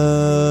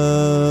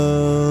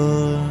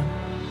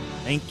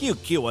 Thank you,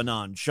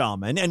 QAnon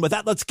Shaman. And with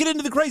that, let's get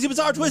into the crazy,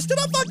 bizarre, twisted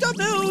up, fucked up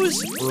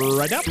news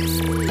right now.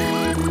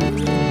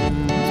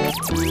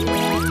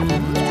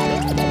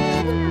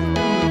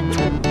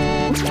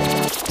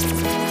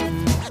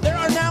 There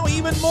are now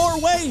even more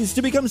ways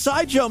to become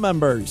Sideshow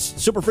members.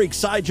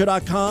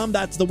 Superfreaksideshow.com,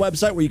 that's the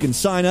website where you can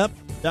sign up.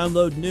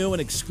 Download new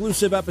and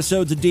exclusive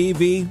episodes of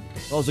DV.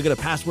 You'll also get a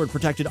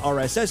password-protected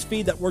RSS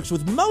feed that works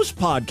with most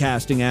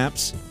podcasting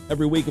apps.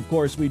 Every week, of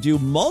course, we do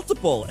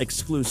multiple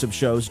exclusive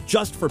shows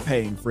just for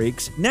paying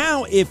freaks.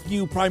 Now, if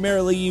you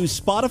primarily use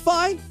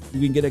Spotify,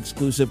 you can get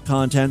exclusive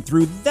content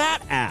through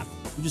that app.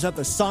 You just have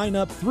to sign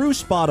up through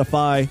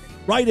Spotify.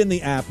 Right in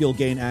the app, you'll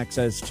gain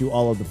access to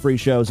all of the free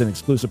shows and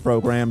exclusive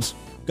programs.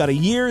 We've got a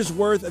year's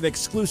worth of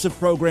exclusive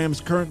programs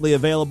currently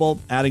available,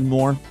 adding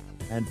more.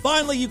 And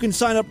finally, you can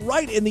sign up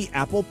right in the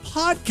Apple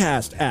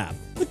Podcast app.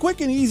 The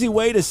quick and easy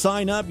way to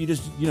sign up. You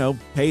just,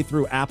 pay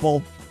through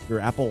Apple, your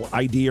Apple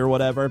ID or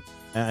whatever.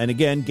 And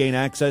again, gain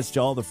access to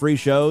all the free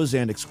shows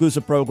and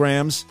exclusive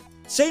programs.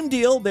 Same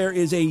deal. There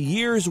is a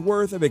year's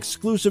worth of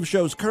exclusive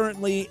shows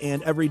currently,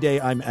 and every day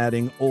I'm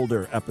adding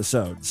older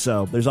episodes.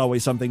 So there's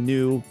always something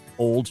new,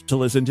 old to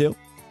listen to.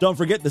 Don't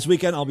forget, this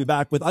weekend I'll be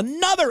back with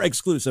another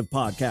exclusive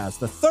podcast,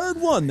 the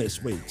third one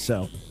this week.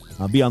 So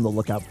I'll be on the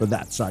lookout for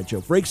that,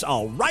 Sideshow Freaks.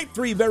 All right,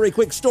 3 very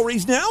quick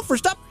stories now.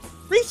 First up,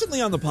 recently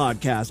on the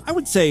podcast, I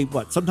would say,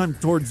 sometime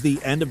towards the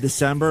end of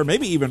December,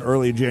 maybe even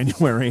early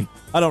January.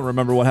 I don't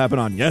remember what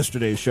happened on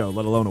yesterday's show,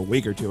 let alone a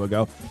week or two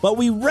ago. But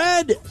we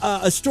read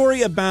a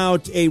story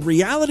about a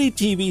reality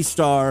TV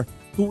star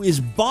who is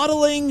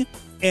bottling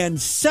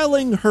and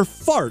selling her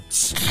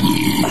farts.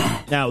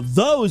 Now,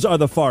 those are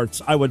the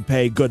farts I would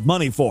pay good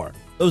money for.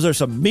 Those are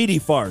some meaty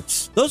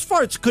farts. Those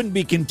farts couldn't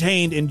be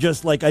contained in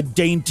just like a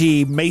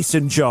dainty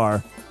mason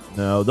jar.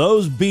 No,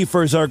 those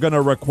beefers are going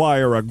to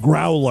require a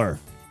growler.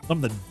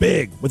 Something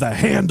big with a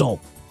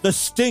handle. The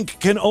stink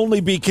can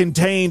only be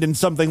contained in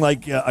something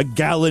like a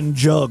gallon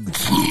jug.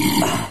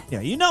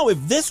 Yeah,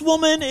 if this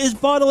woman is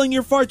bottling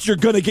your farts, you're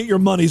going to get your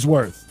money's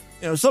worth.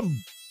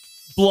 Some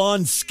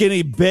blonde,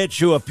 skinny bitch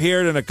who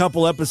appeared in a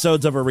couple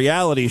episodes of a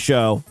reality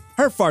show,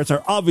 her farts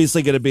are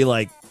obviously going to be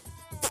like,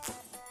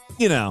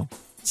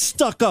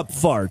 stuck up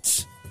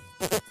farts.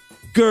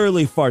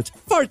 Girly farts.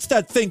 Farts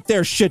that think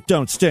their shit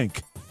don't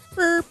stink.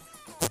 Burp.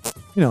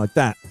 Like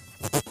that.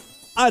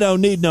 I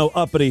don't need no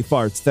uppity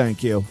farts,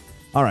 thank you.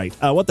 All right,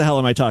 what the hell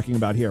am I talking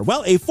about here?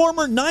 Well, a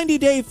former 90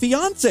 Day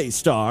Fiancé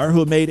star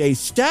who made a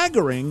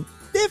staggering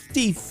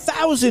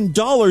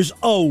 $50,000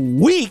 a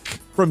week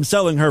from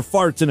selling her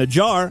farts in a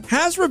jar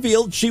has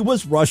revealed she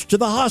was rushed to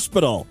the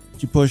hospital.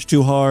 She pushed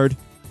too hard.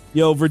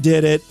 You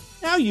overdid it.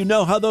 Now you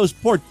know how those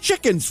poor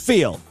chickens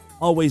feel.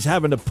 Always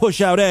having to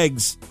push out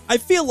eggs. I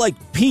feel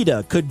like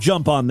PETA could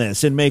jump on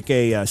this and make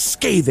a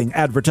scathing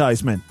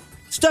advertisement.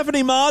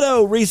 Stephanie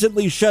Motto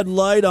recently shed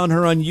light on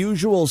her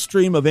unusual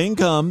stream of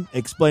income,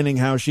 explaining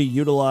how she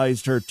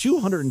utilized her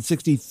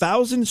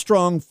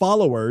 260,000-strong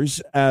followers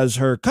as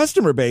her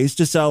customer base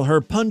to sell her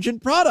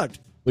pungent product.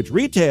 which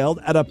retailed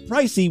at a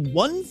pricey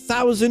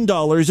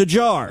 $1,000 a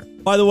jar.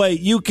 By the way,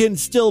 you can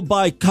still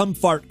buy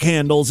comfort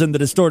candles in the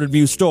Distorted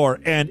View store,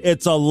 and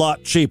it's a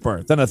lot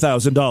cheaper than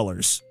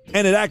 $1,000.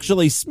 And it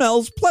actually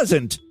smells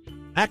pleasant.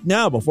 Act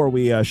now before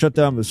we shut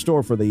down the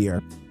store for the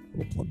year.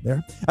 We'll plug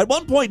there. At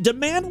one point,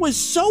 demand was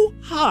so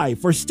high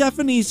for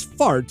Stephanie's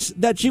farts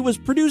that she was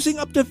producing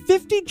up to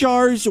 50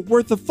 jars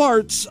worth of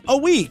farts a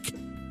week.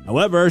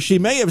 However, she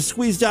may have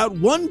squeezed out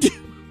one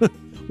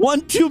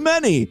too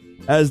many,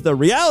 as the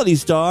reality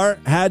star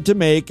had to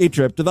make a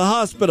trip to the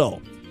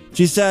hospital.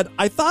 She said,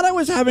 "I thought I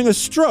was having a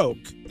stroke."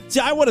 See,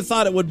 I would have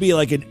thought it would be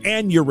like an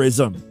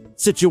aneurysm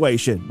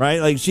situation,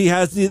 right? Like she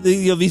has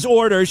these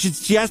orders.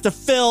 She has to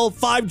fill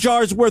 5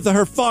 jars worth of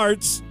her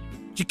farts.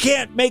 She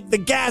can't make the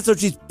gas, so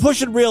she's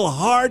pushing real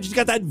hard. She's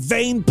got that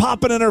vein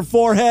popping in her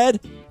forehead.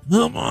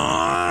 Come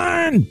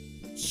on!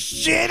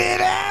 Shit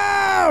it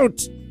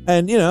out!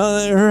 And,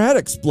 her head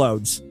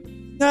explodes.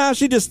 Nah,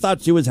 she just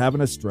thought she was having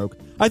a stroke.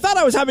 I thought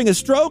I was having a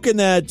stroke and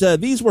that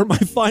these were my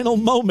final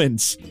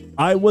moments.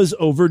 I was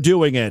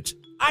overdoing it.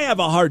 I have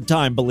a hard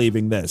time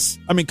believing this.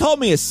 I mean, call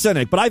me a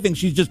cynic, but I think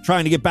she's just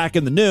trying to get back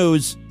in the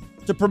news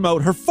to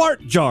promote her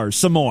fart jars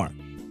some more.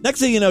 Next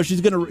thing you know,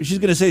 she's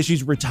gonna say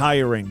she's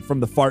retiring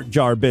from the fart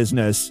jar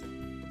business.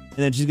 And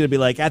then she's gonna be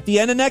like, at the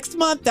end of next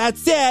month,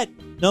 that's it.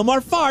 No more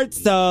farts.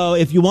 So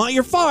if you want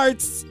your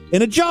farts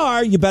in a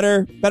jar, you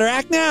better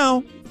act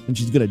now. And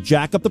she's gonna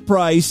jack up the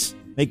price,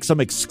 make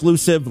some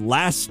exclusive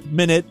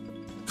last-minute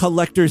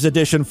collector's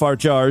edition fart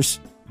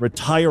jars,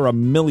 retire a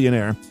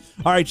millionaire.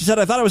 All right, she said,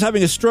 "I thought I was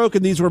having a stroke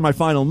and these were my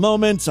final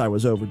moments. I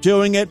was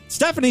overdoing it."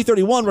 Stephanie,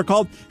 31,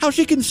 recalled how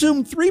she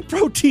consumed 3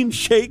 protein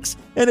shakes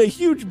and a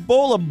huge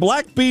bowl of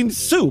black bean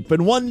soup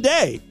in one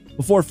day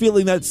before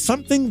feeling that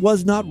something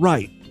was not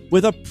right,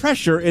 with a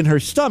pressure in her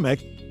stomach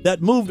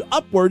that moved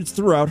upwards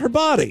throughout her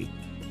body.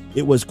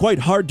 It was quite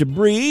hard to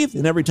breathe,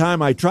 and every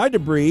time I tried to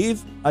breathe,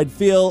 I'd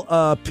feel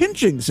a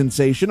pinching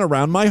sensation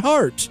around my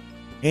heart.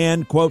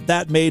 And, quote,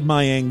 that made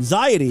my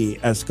anxiety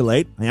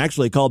escalate. I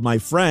actually called my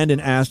friend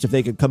and asked if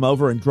they could come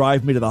over and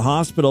drive me to the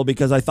hospital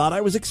because I thought I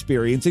was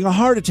experiencing a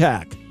heart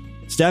attack.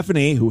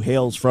 Stephanie, who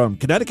hails from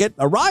Connecticut,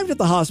 arrived at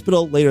the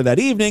hospital later that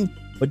evening,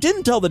 but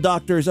didn't tell the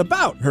doctors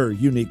about her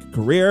unique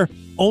career,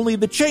 only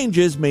the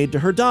changes made to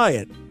her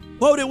diet.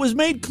 Quote, it was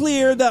made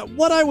clear that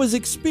what I was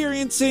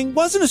experiencing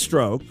wasn't a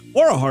stroke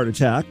or a heart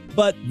attack,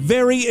 but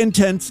very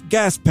intense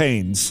gas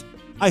pains.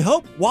 I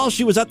hope while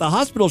she was at the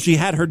hospital, she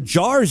had her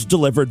jars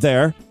delivered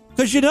there.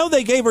 Because,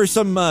 they gave her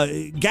some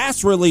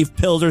gas relief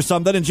pills or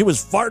something, and she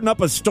was farting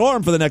up a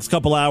storm for the next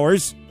couple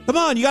hours. Come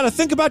on, you got to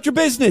think about your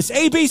business.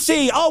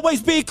 ABC,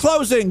 always be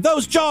closing.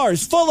 Those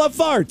jars full of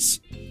farts.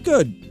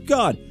 Good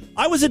God.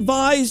 I was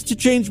advised to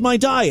change my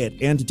diet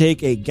and to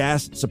take a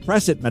gas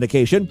suppressant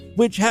medication,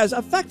 which has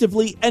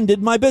effectively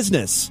ended my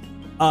business.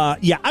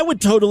 I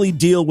would totally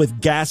deal with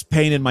gas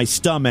pain in my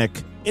stomach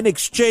in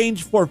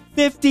exchange for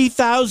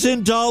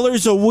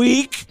 $50,000 a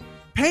week?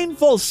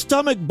 Painful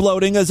stomach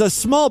bloating is a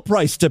small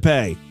price to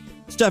pay.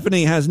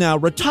 Stephanie has now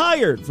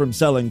retired from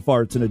selling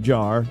farts in a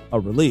jar, a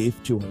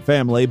relief to her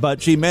family,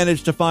 but she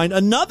managed to find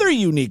another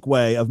unique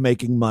way of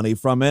making money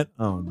from it.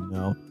 Oh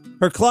no.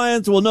 Her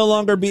clients will no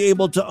longer be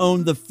able to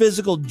own the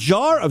physical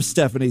jar of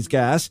Stephanie's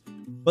gas,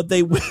 but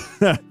they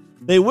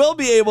will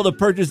be able to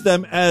purchase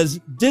them as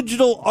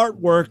digital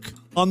artwork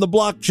on the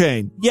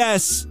blockchain.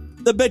 Yes,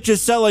 the bitch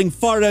is selling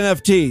fart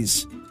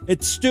NFTs.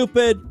 It's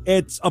stupid,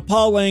 it's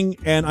appalling,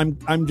 and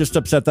I'm just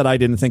upset that I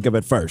didn't think of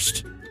it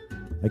first.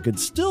 I could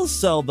still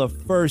sell the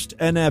first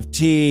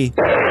NFT.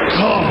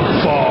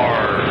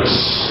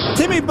 Farts.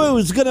 Timmy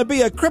Boo's gonna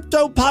be a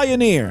crypto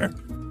pioneer.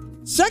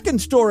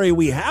 Second story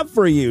we have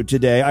for you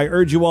today. I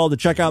urge you all to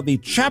check out the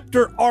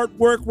chapter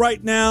artwork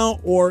right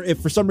now, or if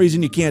for some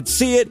reason you can't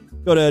see it,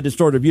 go to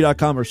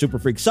distortedview.com or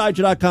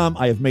superfreaksideshow.com.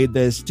 I have made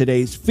this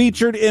today's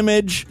featured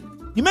image.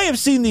 You may have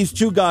seen these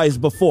two guys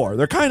before.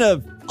 They're kind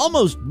of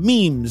almost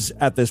memes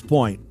at this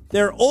point.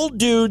 They're old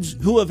dudes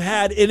who have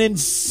had an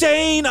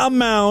insane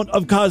amount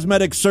of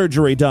cosmetic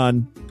surgery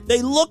done.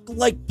 They look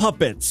like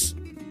puppets.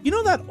 You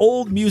know that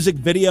old music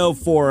video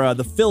for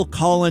the Phil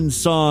Collins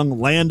song,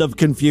 Land of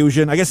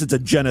Confusion? I guess it's a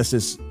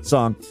Genesis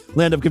song,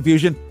 Land of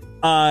Confusion.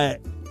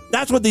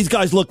 That's what these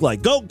guys look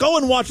like. Go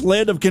and watch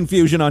Land of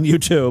Confusion on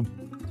YouTube.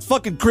 It's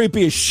fucking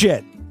creepy as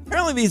shit.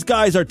 Apparently these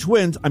guys are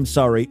twins. I'm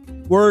sorry,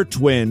 were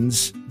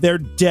twins. They're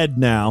dead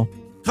now.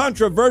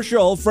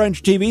 Controversial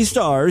French TV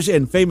stars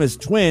and famous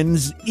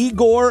twins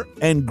Igor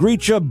and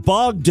Grisha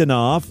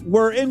Bogdanov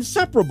were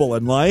inseparable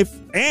in life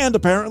and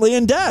apparently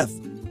in death.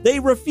 They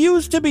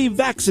refused to be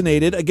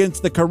vaccinated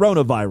against the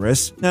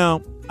coronavirus.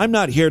 Now, I'm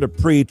not here to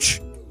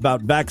preach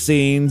about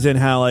vaccines and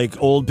how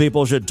old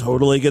people should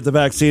totally get the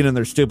vaccine and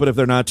they're stupid if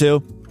they're not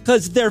to.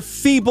 Because they're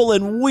feeble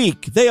and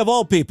weak. They, of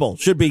all people,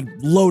 should be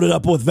loaded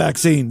up with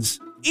vaccines.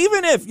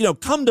 Even if,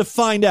 come to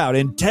find out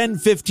in 10,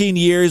 15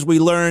 years we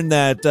learn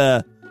that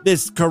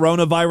this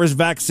coronavirus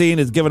vaccine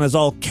is giving us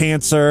all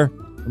cancer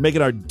or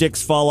making our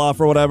dicks fall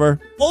off or whatever,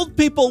 old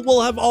people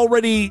will have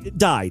already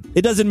died.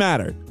 It doesn't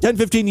matter. 10,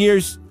 15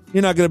 years,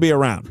 you're not going to be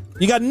around.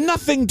 You got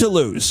nothing to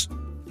lose.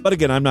 But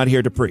again, I'm not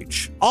here to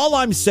preach. All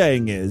I'm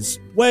saying is,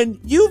 when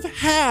you've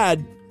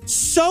had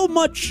so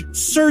much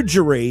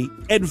surgery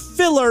and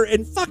filler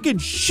and fucking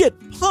shit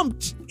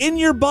pumped in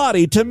your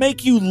body to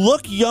make you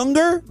look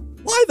younger,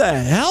 why the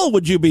hell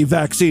would you be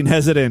vaccine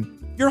hesitant?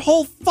 Your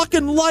whole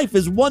fucking life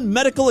is one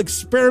medical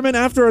experiment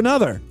after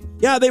another.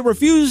 Yeah, they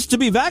refused to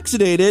be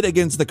vaccinated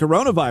against the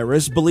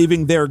coronavirus,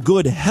 believing their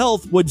good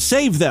health would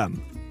save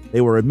them.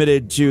 They were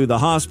admitted to the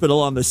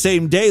hospital on the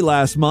same day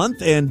last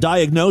month and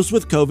diagnosed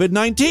with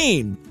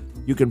COVID-19.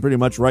 You can pretty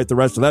much write the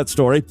rest of that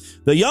story.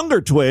 The younger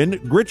twin,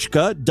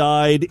 Grichka,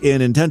 died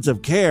in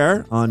intensive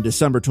care on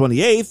December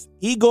 28th.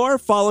 Igor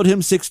followed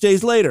him 6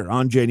 days later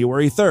on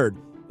January 3rd.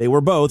 They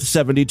were both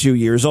 72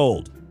 years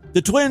old.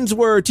 The twins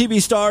were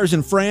TV stars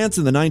in France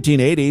in the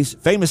 1980s,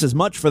 famous as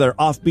much for their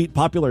offbeat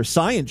popular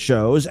science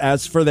shows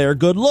as for their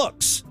good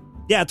looks.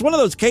 Yeah, it's one of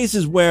those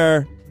cases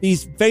where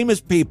these famous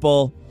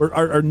people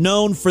are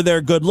known for their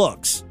good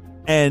looks.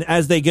 And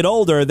as they get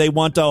older, they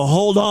want to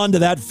hold on to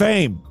that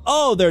fame.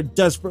 Oh, they're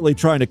desperately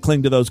trying to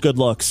cling to those good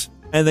looks.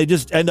 And they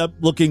just end up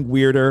looking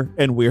weirder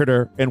and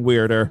weirder and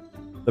weirder.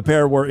 The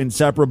pair were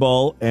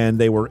inseparable, and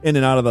they were in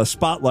and out of the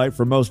spotlight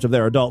for most of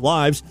their adult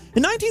lives.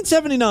 In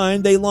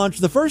 1979, they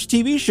launched the first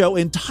TV show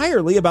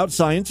entirely about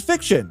science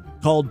fiction,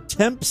 called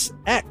Temps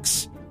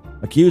X.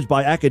 Accused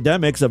by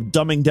academics of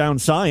dumbing down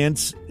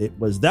science, it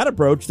was that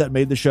approach that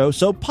made the show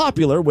so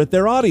popular with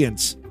their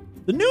audience.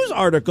 The news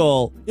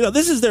article,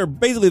 this is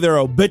basically their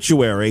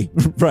obituary,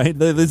 right?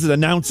 This is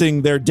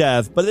announcing their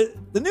death, but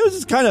the news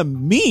is kind of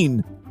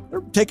mean.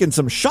 They're taking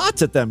some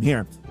shots at them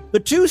here. The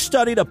two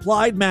studied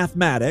applied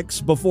mathematics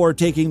before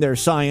taking their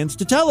science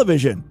to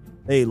television.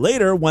 They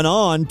later went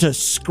on to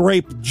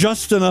scrape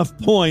just enough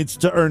points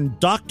to earn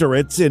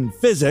doctorates in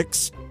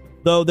physics,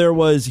 though there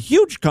was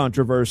huge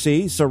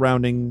controversy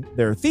surrounding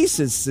their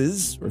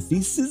theses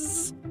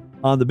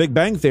on the Big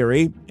Bang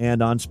Theory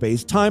and on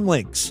space-time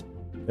links.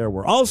 There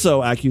were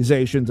also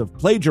accusations of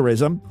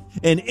plagiarism.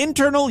 An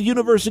internal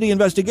university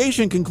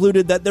investigation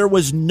concluded that there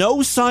was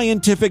no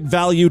scientific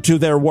value to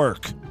their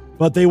work,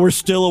 but they were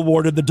still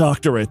awarded the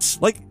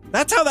doctorates. Like,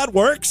 that's how that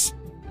works?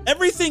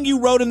 Everything you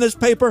wrote in this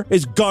paper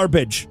is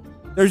garbage.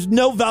 There's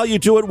no value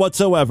to it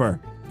whatsoever.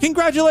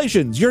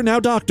 Congratulations, you're now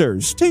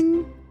doctors.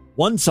 Ting!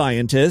 One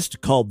scientist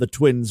called the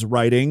twins'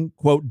 writing,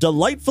 quote,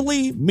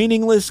 delightfully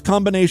meaningless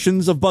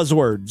combinations of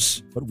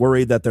buzzwords, but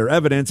worried that their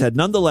evidence had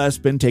nonetheless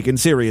been taken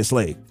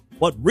seriously.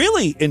 What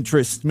really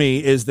interests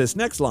me is this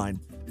next line.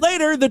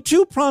 Later, the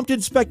two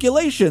prompted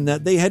speculation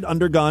that they had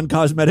undergone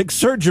cosmetic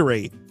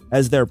surgery,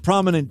 as their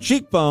prominent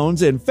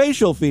cheekbones and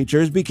facial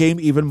features became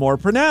even more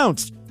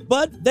pronounced.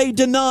 But they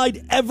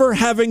denied ever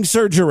having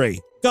surgery.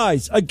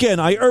 Guys,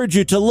 again, I urge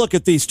you to look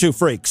at these two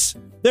freaks.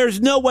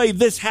 There's no way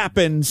this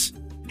happens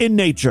in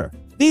nature.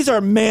 These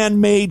are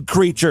man-made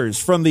creatures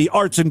from the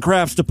arts and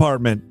crafts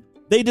department.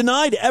 They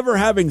denied ever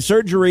having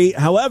surgery.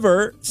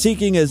 However,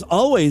 seeking as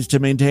always to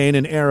maintain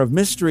an air of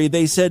mystery,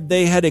 they said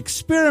they had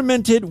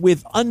experimented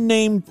with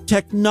unnamed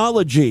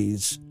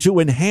technologies to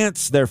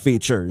enhance their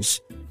features.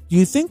 Do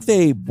you think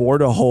they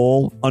bored a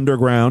hole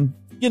underground?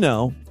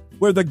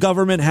 Where the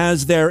government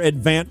has their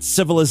advanced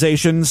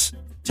civilizations,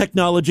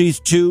 technologies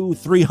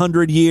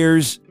 200-300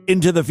 years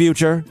into the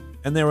future?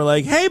 And they were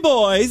like, hey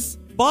boys,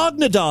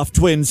 Bogdanov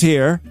twins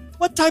here.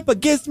 What type of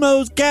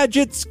gizmos,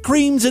 gadgets,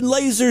 creams, and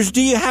lasers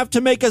do you have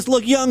to make us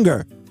look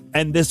younger?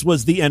 And this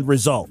was the end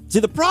result. See,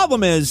 the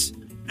problem is,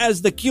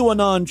 as the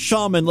QAnon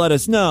shaman let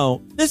us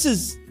know, this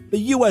is the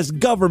U.S.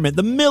 government,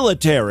 the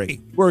military,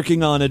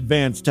 working on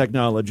advanced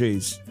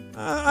technologies.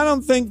 I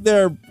don't think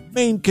their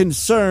main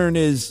concern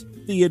is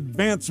the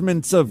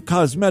advancements of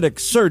cosmetic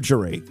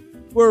surgery.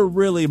 We're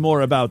really more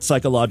about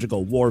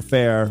psychological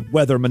warfare,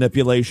 weather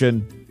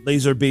manipulation,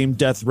 laser beam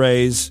death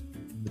rays.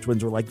 The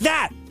twins were like,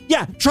 that!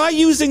 Yeah, try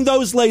using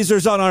those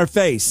lasers on our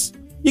face.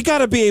 You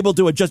gotta be able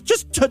to adjust.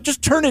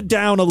 Just turn it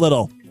down a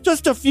little.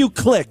 Just a few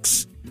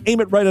clicks. Aim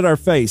it right at our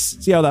face.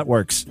 See how that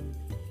works.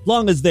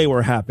 Long as they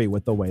were happy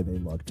with the way they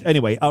looked.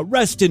 Anyway,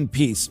 rest in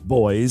peace,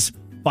 boys.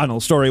 Final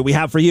story we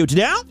have for you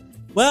today.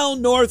 Well,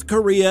 North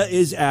Korea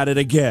is at it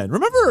again.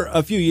 Remember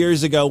a few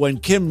years ago when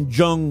Kim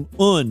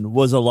Jong-un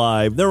was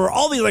alive? There were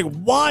all these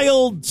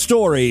wild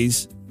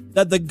stories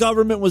that the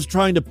government was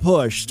trying to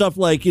push. Stuff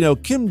like,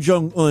 Kim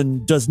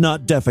Jong-un does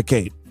not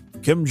defecate.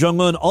 Kim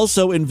Jong-un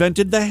also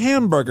invented the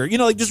hamburger.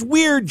 Just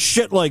weird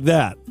shit like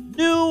that.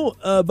 New,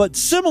 but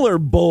similar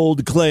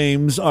bold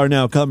claims are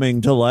now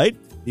coming to light.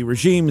 The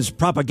regime's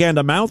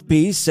propaganda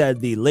mouthpiece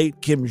said the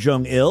late Kim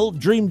Jong-il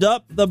dreamed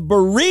up the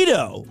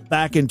burrito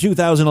back in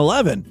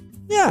 2011.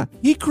 Yeah,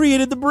 he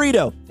created the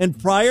burrito. And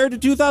prior to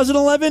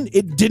 2011,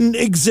 it didn't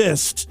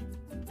exist.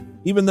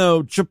 Even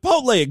though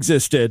Chipotle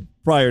existed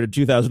prior to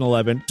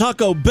 2011,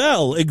 Taco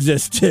Bell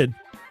existed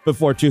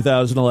before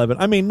 2011.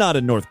 I mean, not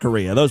in North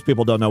Korea. Those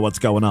people don't know what's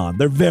going on.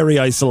 They're very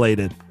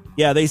isolated.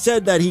 Yeah, they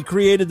said that he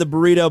created the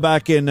burrito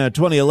back in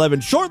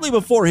 2011, shortly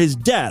before his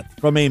death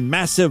from a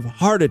massive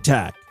heart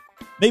attack.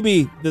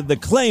 Maybe the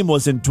claim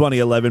was in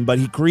 2011, but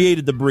he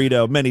created the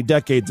burrito many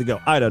decades ago.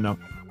 I don't know.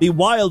 The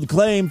wild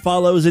claim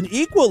follows an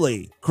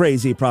equally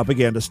crazy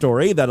propaganda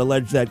story that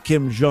alleged that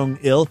Kim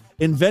Jong-il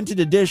invented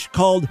a dish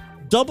called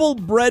double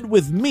bread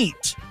with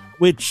meat,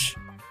 which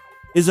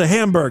is a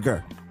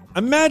hamburger.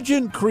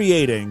 Imagine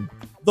creating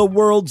the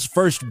world's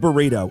first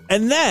burrito,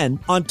 and then,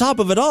 on top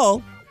of it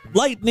all,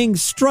 lightning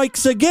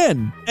strikes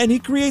again, and he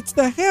creates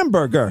the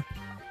hamburger.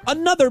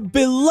 Another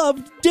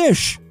beloved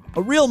dish,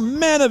 a real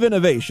man of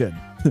innovation.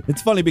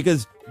 It's funny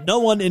because no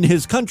one in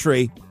his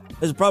country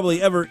has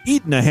probably ever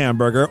eaten a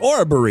hamburger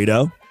or a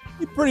burrito.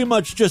 You pretty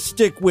much just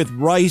stick with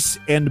rice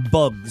and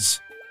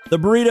bugs. The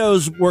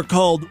burritos were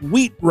called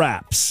wheat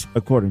wraps,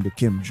 according to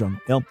Kim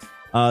Jong-il.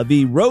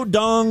 The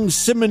Rodong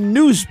Siman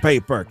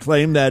newspaper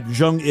claimed that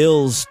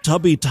Jong-il's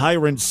tubby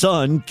tyrant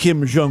son,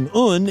 Kim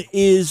Jong-un,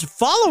 is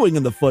following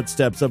in the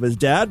footsteps of his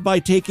dad by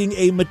taking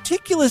a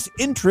meticulous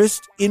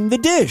interest in the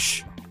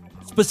dish,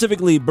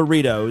 specifically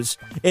burritos.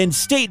 In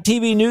state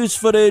TV news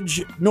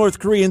footage, North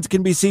Koreans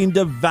can be seen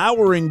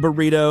devouring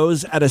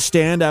burritos at a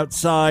stand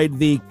outside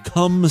the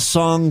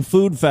Kumsong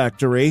food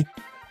factory.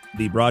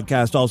 The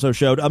broadcast also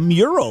showed a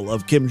mural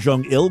of Kim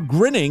Jong-il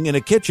grinning in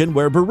a kitchen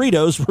where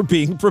burritos were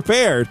being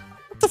prepared.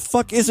 What the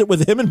fuck is it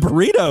with him and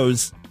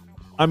burritos?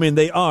 I mean,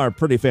 they are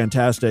pretty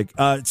fantastic.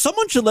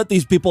 Someone should let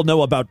these people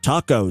know about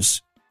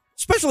tacos,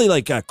 especially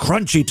like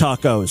crunchy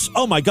tacos.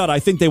 Oh my God, I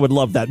think they would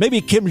love that.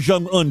 Maybe Kim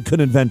Jong-un could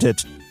invent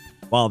it.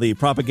 While the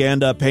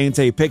propaganda paints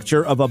a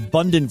picture of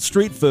abundant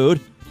street food,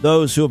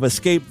 those who have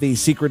escaped the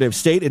secretive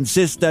state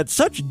insist that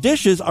such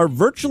dishes are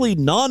virtually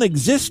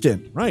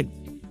non-existent. Right.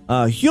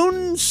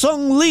 Hyun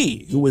Sung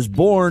Lee, who was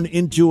born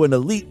into an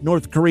elite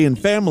North Korean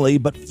family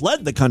but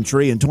fled the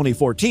country in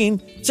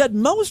 2014, said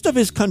most of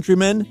his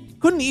countrymen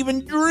couldn't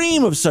even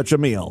dream of such a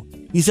meal.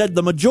 He said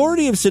the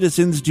majority of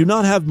citizens do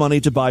not have money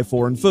to buy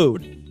foreign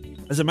food.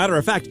 As a matter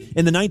of fact,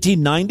 in the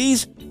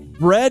 1990s,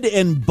 bread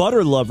and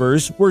butter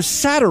lovers were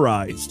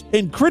satirized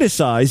and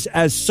criticized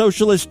as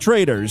socialist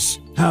traitors.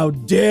 How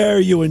dare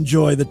you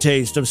enjoy the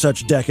taste of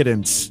such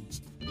decadence?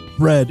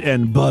 Bread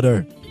and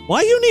butter.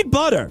 Why you need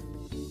butter?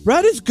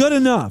 Bread is good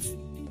enough.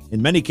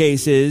 In many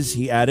cases,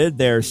 he added,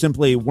 there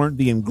simply weren't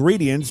the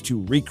ingredients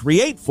to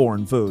recreate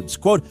foreign foods.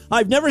 Quote,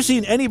 I've never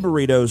seen any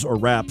burritos or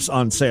wraps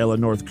on sale in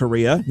North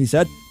Korea, he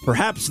said.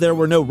 Perhaps there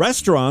were no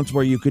restaurants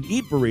where you could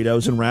eat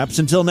burritos and wraps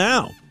until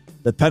now.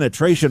 The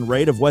penetration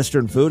rate of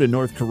Western food in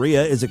North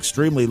Korea is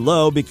extremely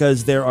low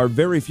because there are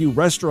very few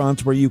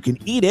restaurants where you can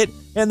eat it,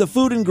 and the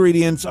food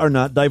ingredients are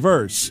not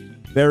diverse.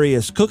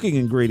 Various cooking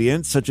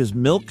ingredients, such as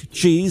milk,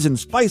 cheese, and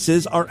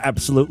spices, are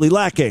absolutely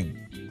lacking.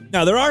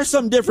 Now, there are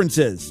some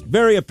differences,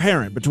 very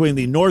apparent, between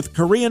the North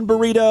Korean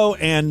burrito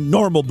and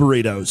normal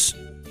burritos.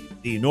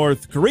 The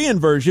North Korean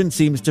version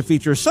seems to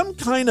feature some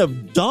kind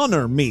of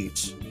doner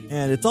meat,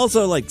 and it's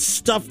also like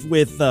stuffed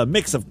with a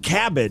mix of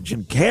cabbage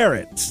and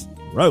carrots.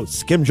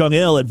 Gross. Kim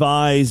Jong-il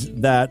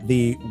advised that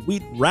the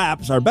wheat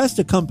wraps are best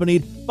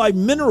accompanied by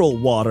mineral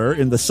water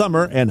in the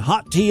summer and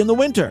hot tea in the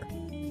winter.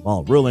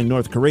 While ruling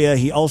North Korea,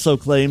 he also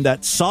claimed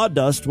that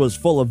sawdust was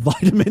full of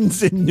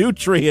vitamins and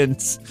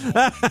nutrients.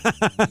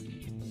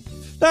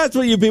 That's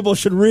what you people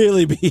should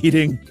really be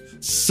eating.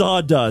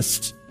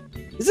 Sawdust.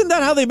 Isn't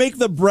that how they make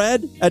the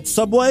bread at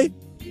Subway?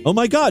 Oh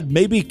my God,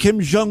 maybe Kim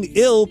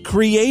Jong-il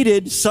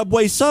created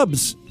Subway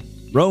subs.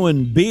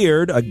 Rowan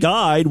Beard, a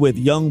guide with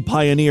Young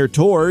Pioneer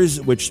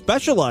Tours, which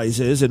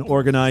specializes in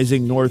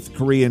organizing North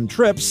Korean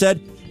trips, said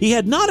he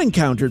had not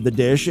encountered the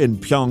dish in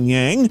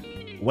Pyongyang.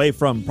 Away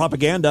from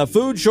propaganda,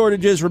 food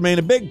shortages remain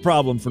a big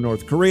problem for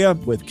North Korea,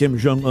 with Kim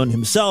Jong-un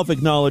himself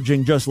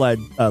acknowledging just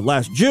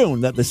last June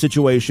that the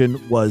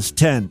situation was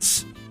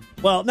tense.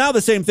 Well, now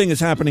the same thing is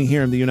happening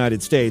here in the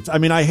United States. I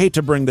mean, I hate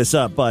to bring this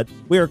up, but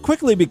we are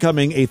quickly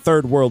becoming a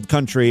third world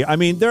country. I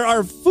mean, there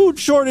are food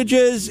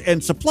shortages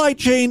and supply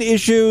chain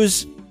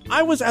issues.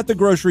 I was at the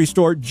grocery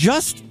store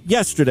just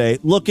yesterday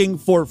looking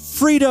for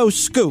Frito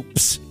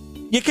Scoops.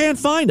 You can't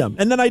find them.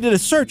 And then I did a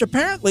search.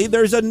 Apparently,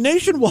 there's a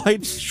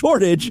nationwide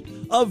shortage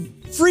of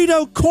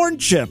Frito corn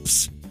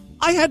chips.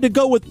 I had to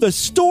go with the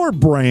store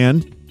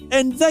brand,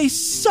 and they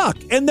suck,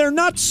 and they're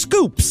not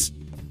scoops.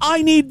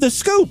 I need the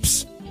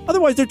scoops.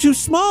 Otherwise, they're too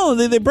small, and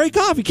they break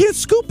off. You can't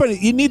scoop any.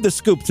 You need the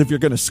scoops if you're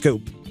going to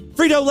scoop.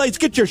 Frito-Lays,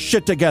 get your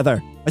shit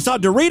together. I saw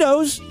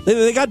Doritos.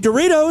 They got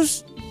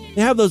Doritos.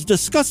 They have those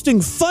disgusting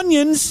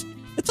Funyuns.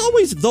 It's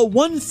always the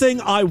one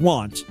thing I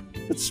want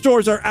that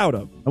stores are out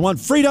of. I want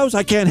Fritos.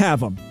 I can't have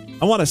them.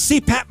 I want a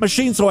CPAP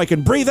machine so I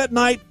can breathe at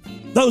night.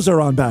 Those are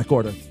on back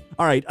order.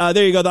 All right,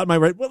 there you go.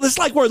 Well, it's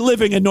like we're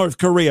living in North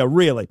Korea,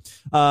 really.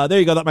 There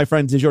you go. That, my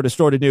friends, is your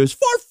Distorted News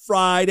for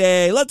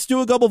Friday. Let's do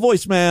a couple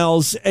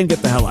voicemails and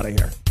get the hell out of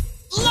here.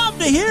 Love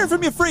to hear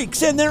from you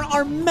freaks, and there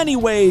are many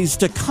ways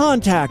to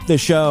contact the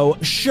show.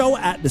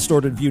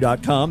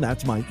 show@distortedview.com.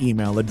 That's my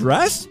email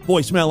address.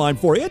 Voicemail line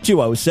for you,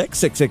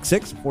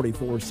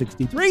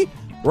 206-666-4463.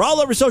 We're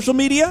all over social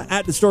media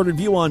at Distorted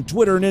View on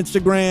Twitter and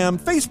Instagram,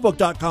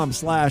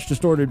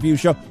 facebook.com/Distorted View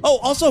Show. Oh,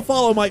 also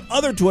follow my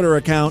other Twitter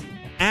account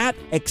at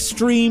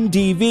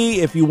ExtremeDV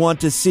if you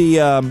want to see,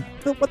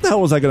 what the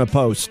hell was I going to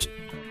post?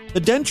 The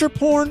denture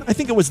porn? I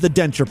think it was the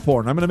denture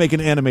porn. I'm going to make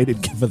an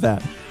animated gif of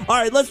that. All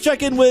right, let's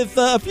check in with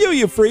a few of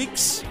you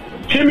freaks.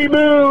 Timmy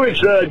Boo,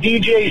 it's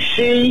DJ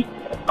C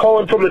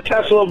calling from the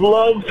Tesla of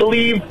Love to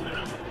leave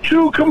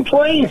 2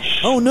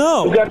 complaints. Oh,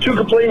 no. We've got 2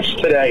 complaints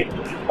today.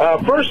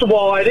 First of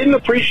all, I didn't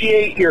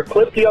appreciate your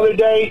clip the other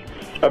day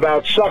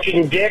about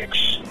sucking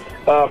dicks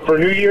for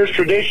New Year's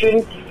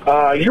tradition.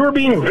 You were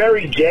being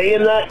very gay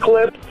in that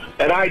clip,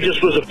 and I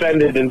just was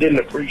offended and didn't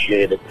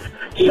appreciate it.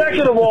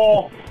 Second of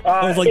all...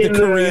 I was like the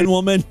Korean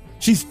woman.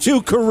 She's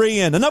too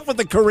Korean. Enough with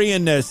the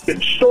Koreanness.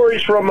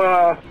 Stories from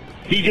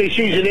DJ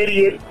C's an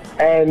idiot,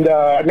 and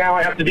now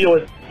I have to deal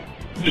with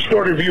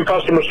Distorted View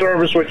customer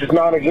service, which is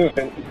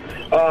non-existent.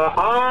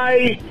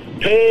 I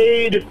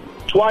paid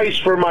twice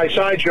for my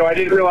sideshow. I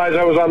didn't realize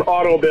I was on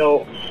auto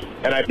bill,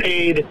 and I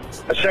paid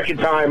a second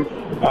time.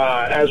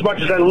 As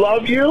much as I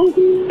love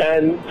you,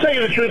 and tell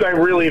you the truth, I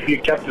really, if you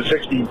kept the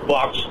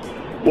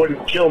 $60,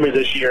 wouldn't kill me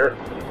this year.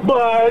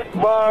 But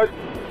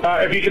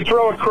if you can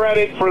throw a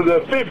credit for the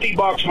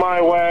 $50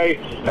 my way,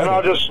 and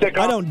I'll just stick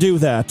on. I don't do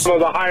that. For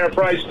the higher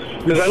price,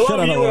 because I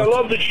love you and I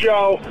love the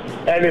show,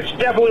 and it's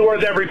definitely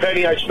worth every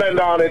penny I spend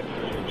on it.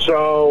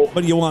 So,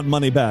 but you want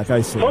money back,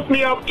 I see. Hook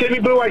me up, Timmy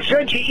Boo. I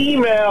sent you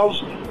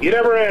emails. You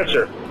never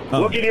answer.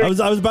 Look at your.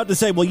 I was about to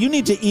say, well, you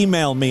need to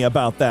email me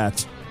about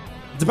that.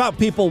 It's about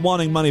people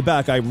wanting money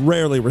back. I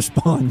rarely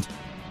respond.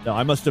 No,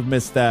 I must have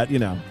missed that,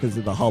 because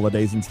of the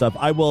holidays and stuff.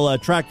 I will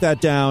track that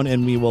down,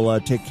 and we will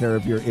take care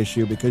of your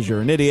issue because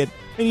you're an idiot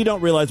and you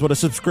don't realize what a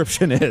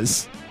subscription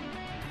is.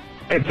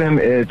 Hey, Tim.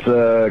 It's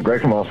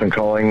Greg from Austin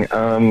calling.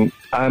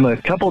 I'm a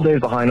couple days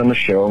behind on the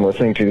show. I'm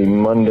listening to the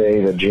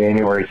Monday, the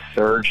January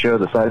 3rd show,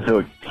 the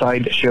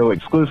Sideshow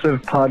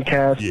exclusive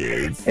podcast.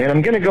 Yes. And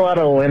I'm going to go out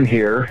on a limb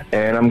here,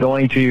 and I'm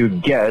going to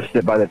guess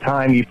that by the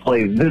time you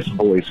play this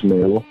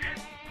voicemail,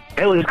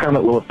 Haley's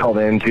Kermit will have called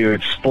in to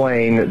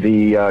explain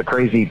the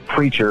crazy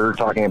preacher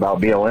talking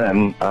about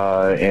BLM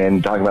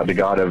and talking about the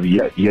God of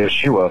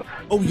Yeshua.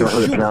 Oh, I've never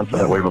heard it pronounced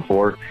that way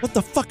before. What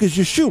the fuck is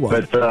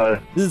Yeshua?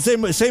 But is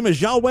it same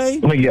as Yahweh?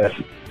 Let me guess.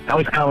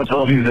 Alex Kermit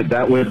told you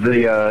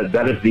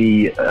that is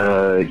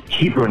the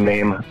Hebrew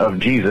name of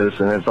Jesus,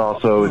 and it's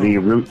also the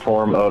root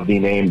form of the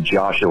name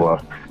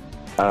Joshua.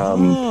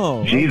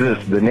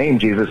 Jesus, the name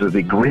Jesus is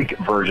the Greek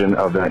version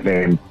of that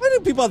name. Why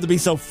do people have to be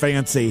so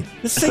fancy?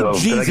 Just say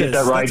Jesus. Did I get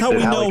that right? That's how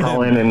we know him.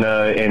 Call in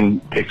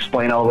and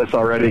explain all this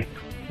already?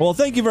 Well,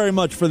 thank you very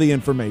much for the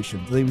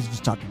information. He was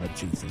just talking about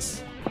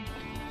Jesus.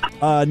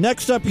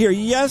 Next up here,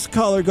 yes,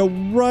 caller, go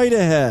right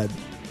ahead.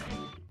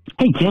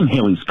 Hey, Tim,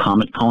 Haley's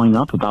Comet calling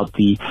up about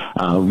the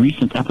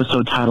recent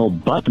episode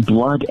titled Butt,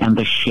 Blood, and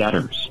the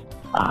Shedders.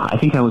 I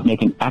think that would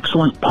make an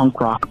excellent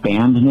punk rock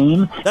band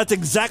name. That's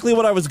exactly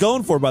what I was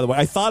going for, by the way.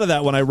 I thought of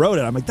that when I wrote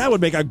it. I'm like, that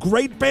would make a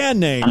great band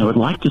name. And I would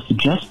like to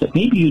suggest that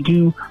maybe you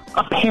do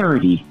a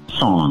parody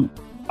song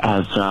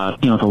as,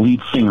 the lead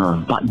singer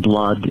of Butt,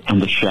 Blood,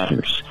 and the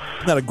Shedders.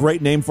 Isn't that a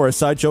great name for a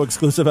Sideshow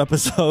exclusive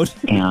episode?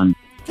 And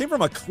came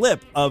from a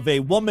clip of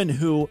a woman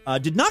who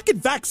did not get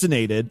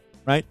vaccinated,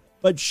 right?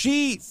 But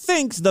she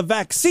thinks the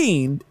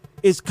vaccine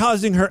is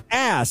causing her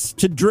ass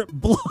to drip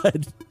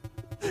blood.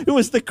 It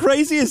was the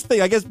craziest thing,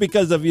 I guess,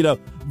 because of,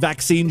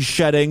 vaccine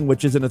shedding,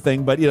 which isn't a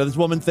thing. But, this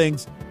woman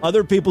thinks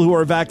other people who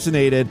are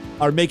vaccinated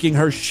are making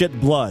her shit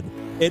blood.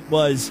 It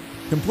was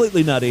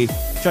completely nutty.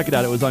 Check it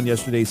out. It was on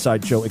yesterday's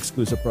Sideshow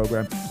exclusive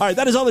program. All right,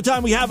 that is all the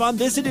time we have on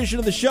this edition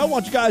of the show. I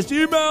want you guys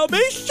to email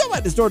me,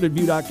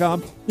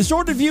 show@distortedview.com.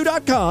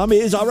 Distortedview.com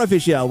is our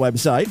official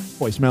website.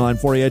 Voicemail line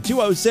for you,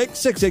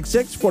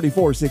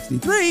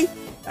 206-666-4463.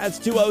 That's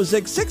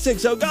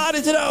 206-660. God,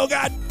 is it? Oh,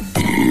 God.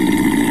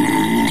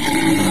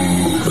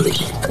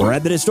 We're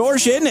at the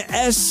Distortion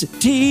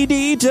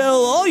STD. Tell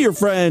all your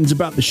friends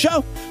about the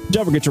show.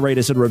 Don't forget to rate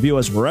us and review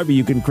us wherever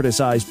you can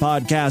criticize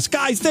podcasts.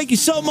 Guys, thank you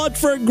so much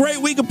for a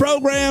great week of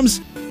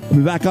programs. We'll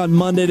be back on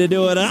Monday to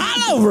do it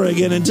all over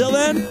again. Until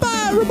then,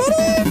 bye,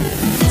 everybody.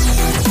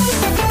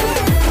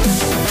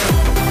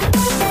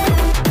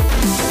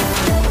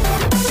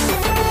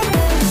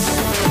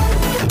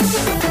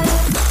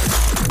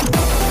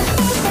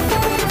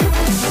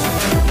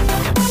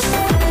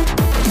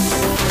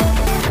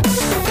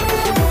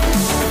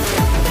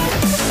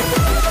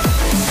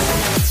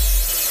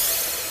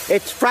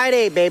 It's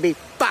Friday, baby.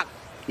 Fuck.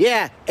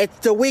 Yeah, it's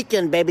the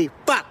weekend, baby.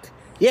 Fuck.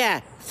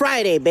 Yeah,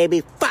 Friday,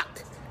 baby.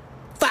 Fuck.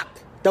 Fuck.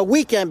 The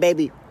weekend,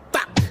 baby.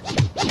 Fuck.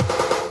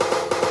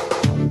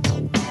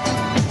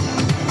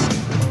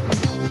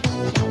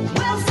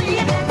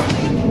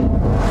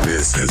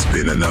 This has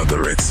been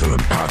another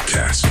excellent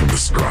podcast from the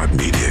Scribe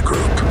Media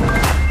Group.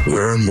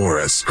 Learn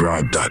more at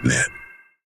scribe.net.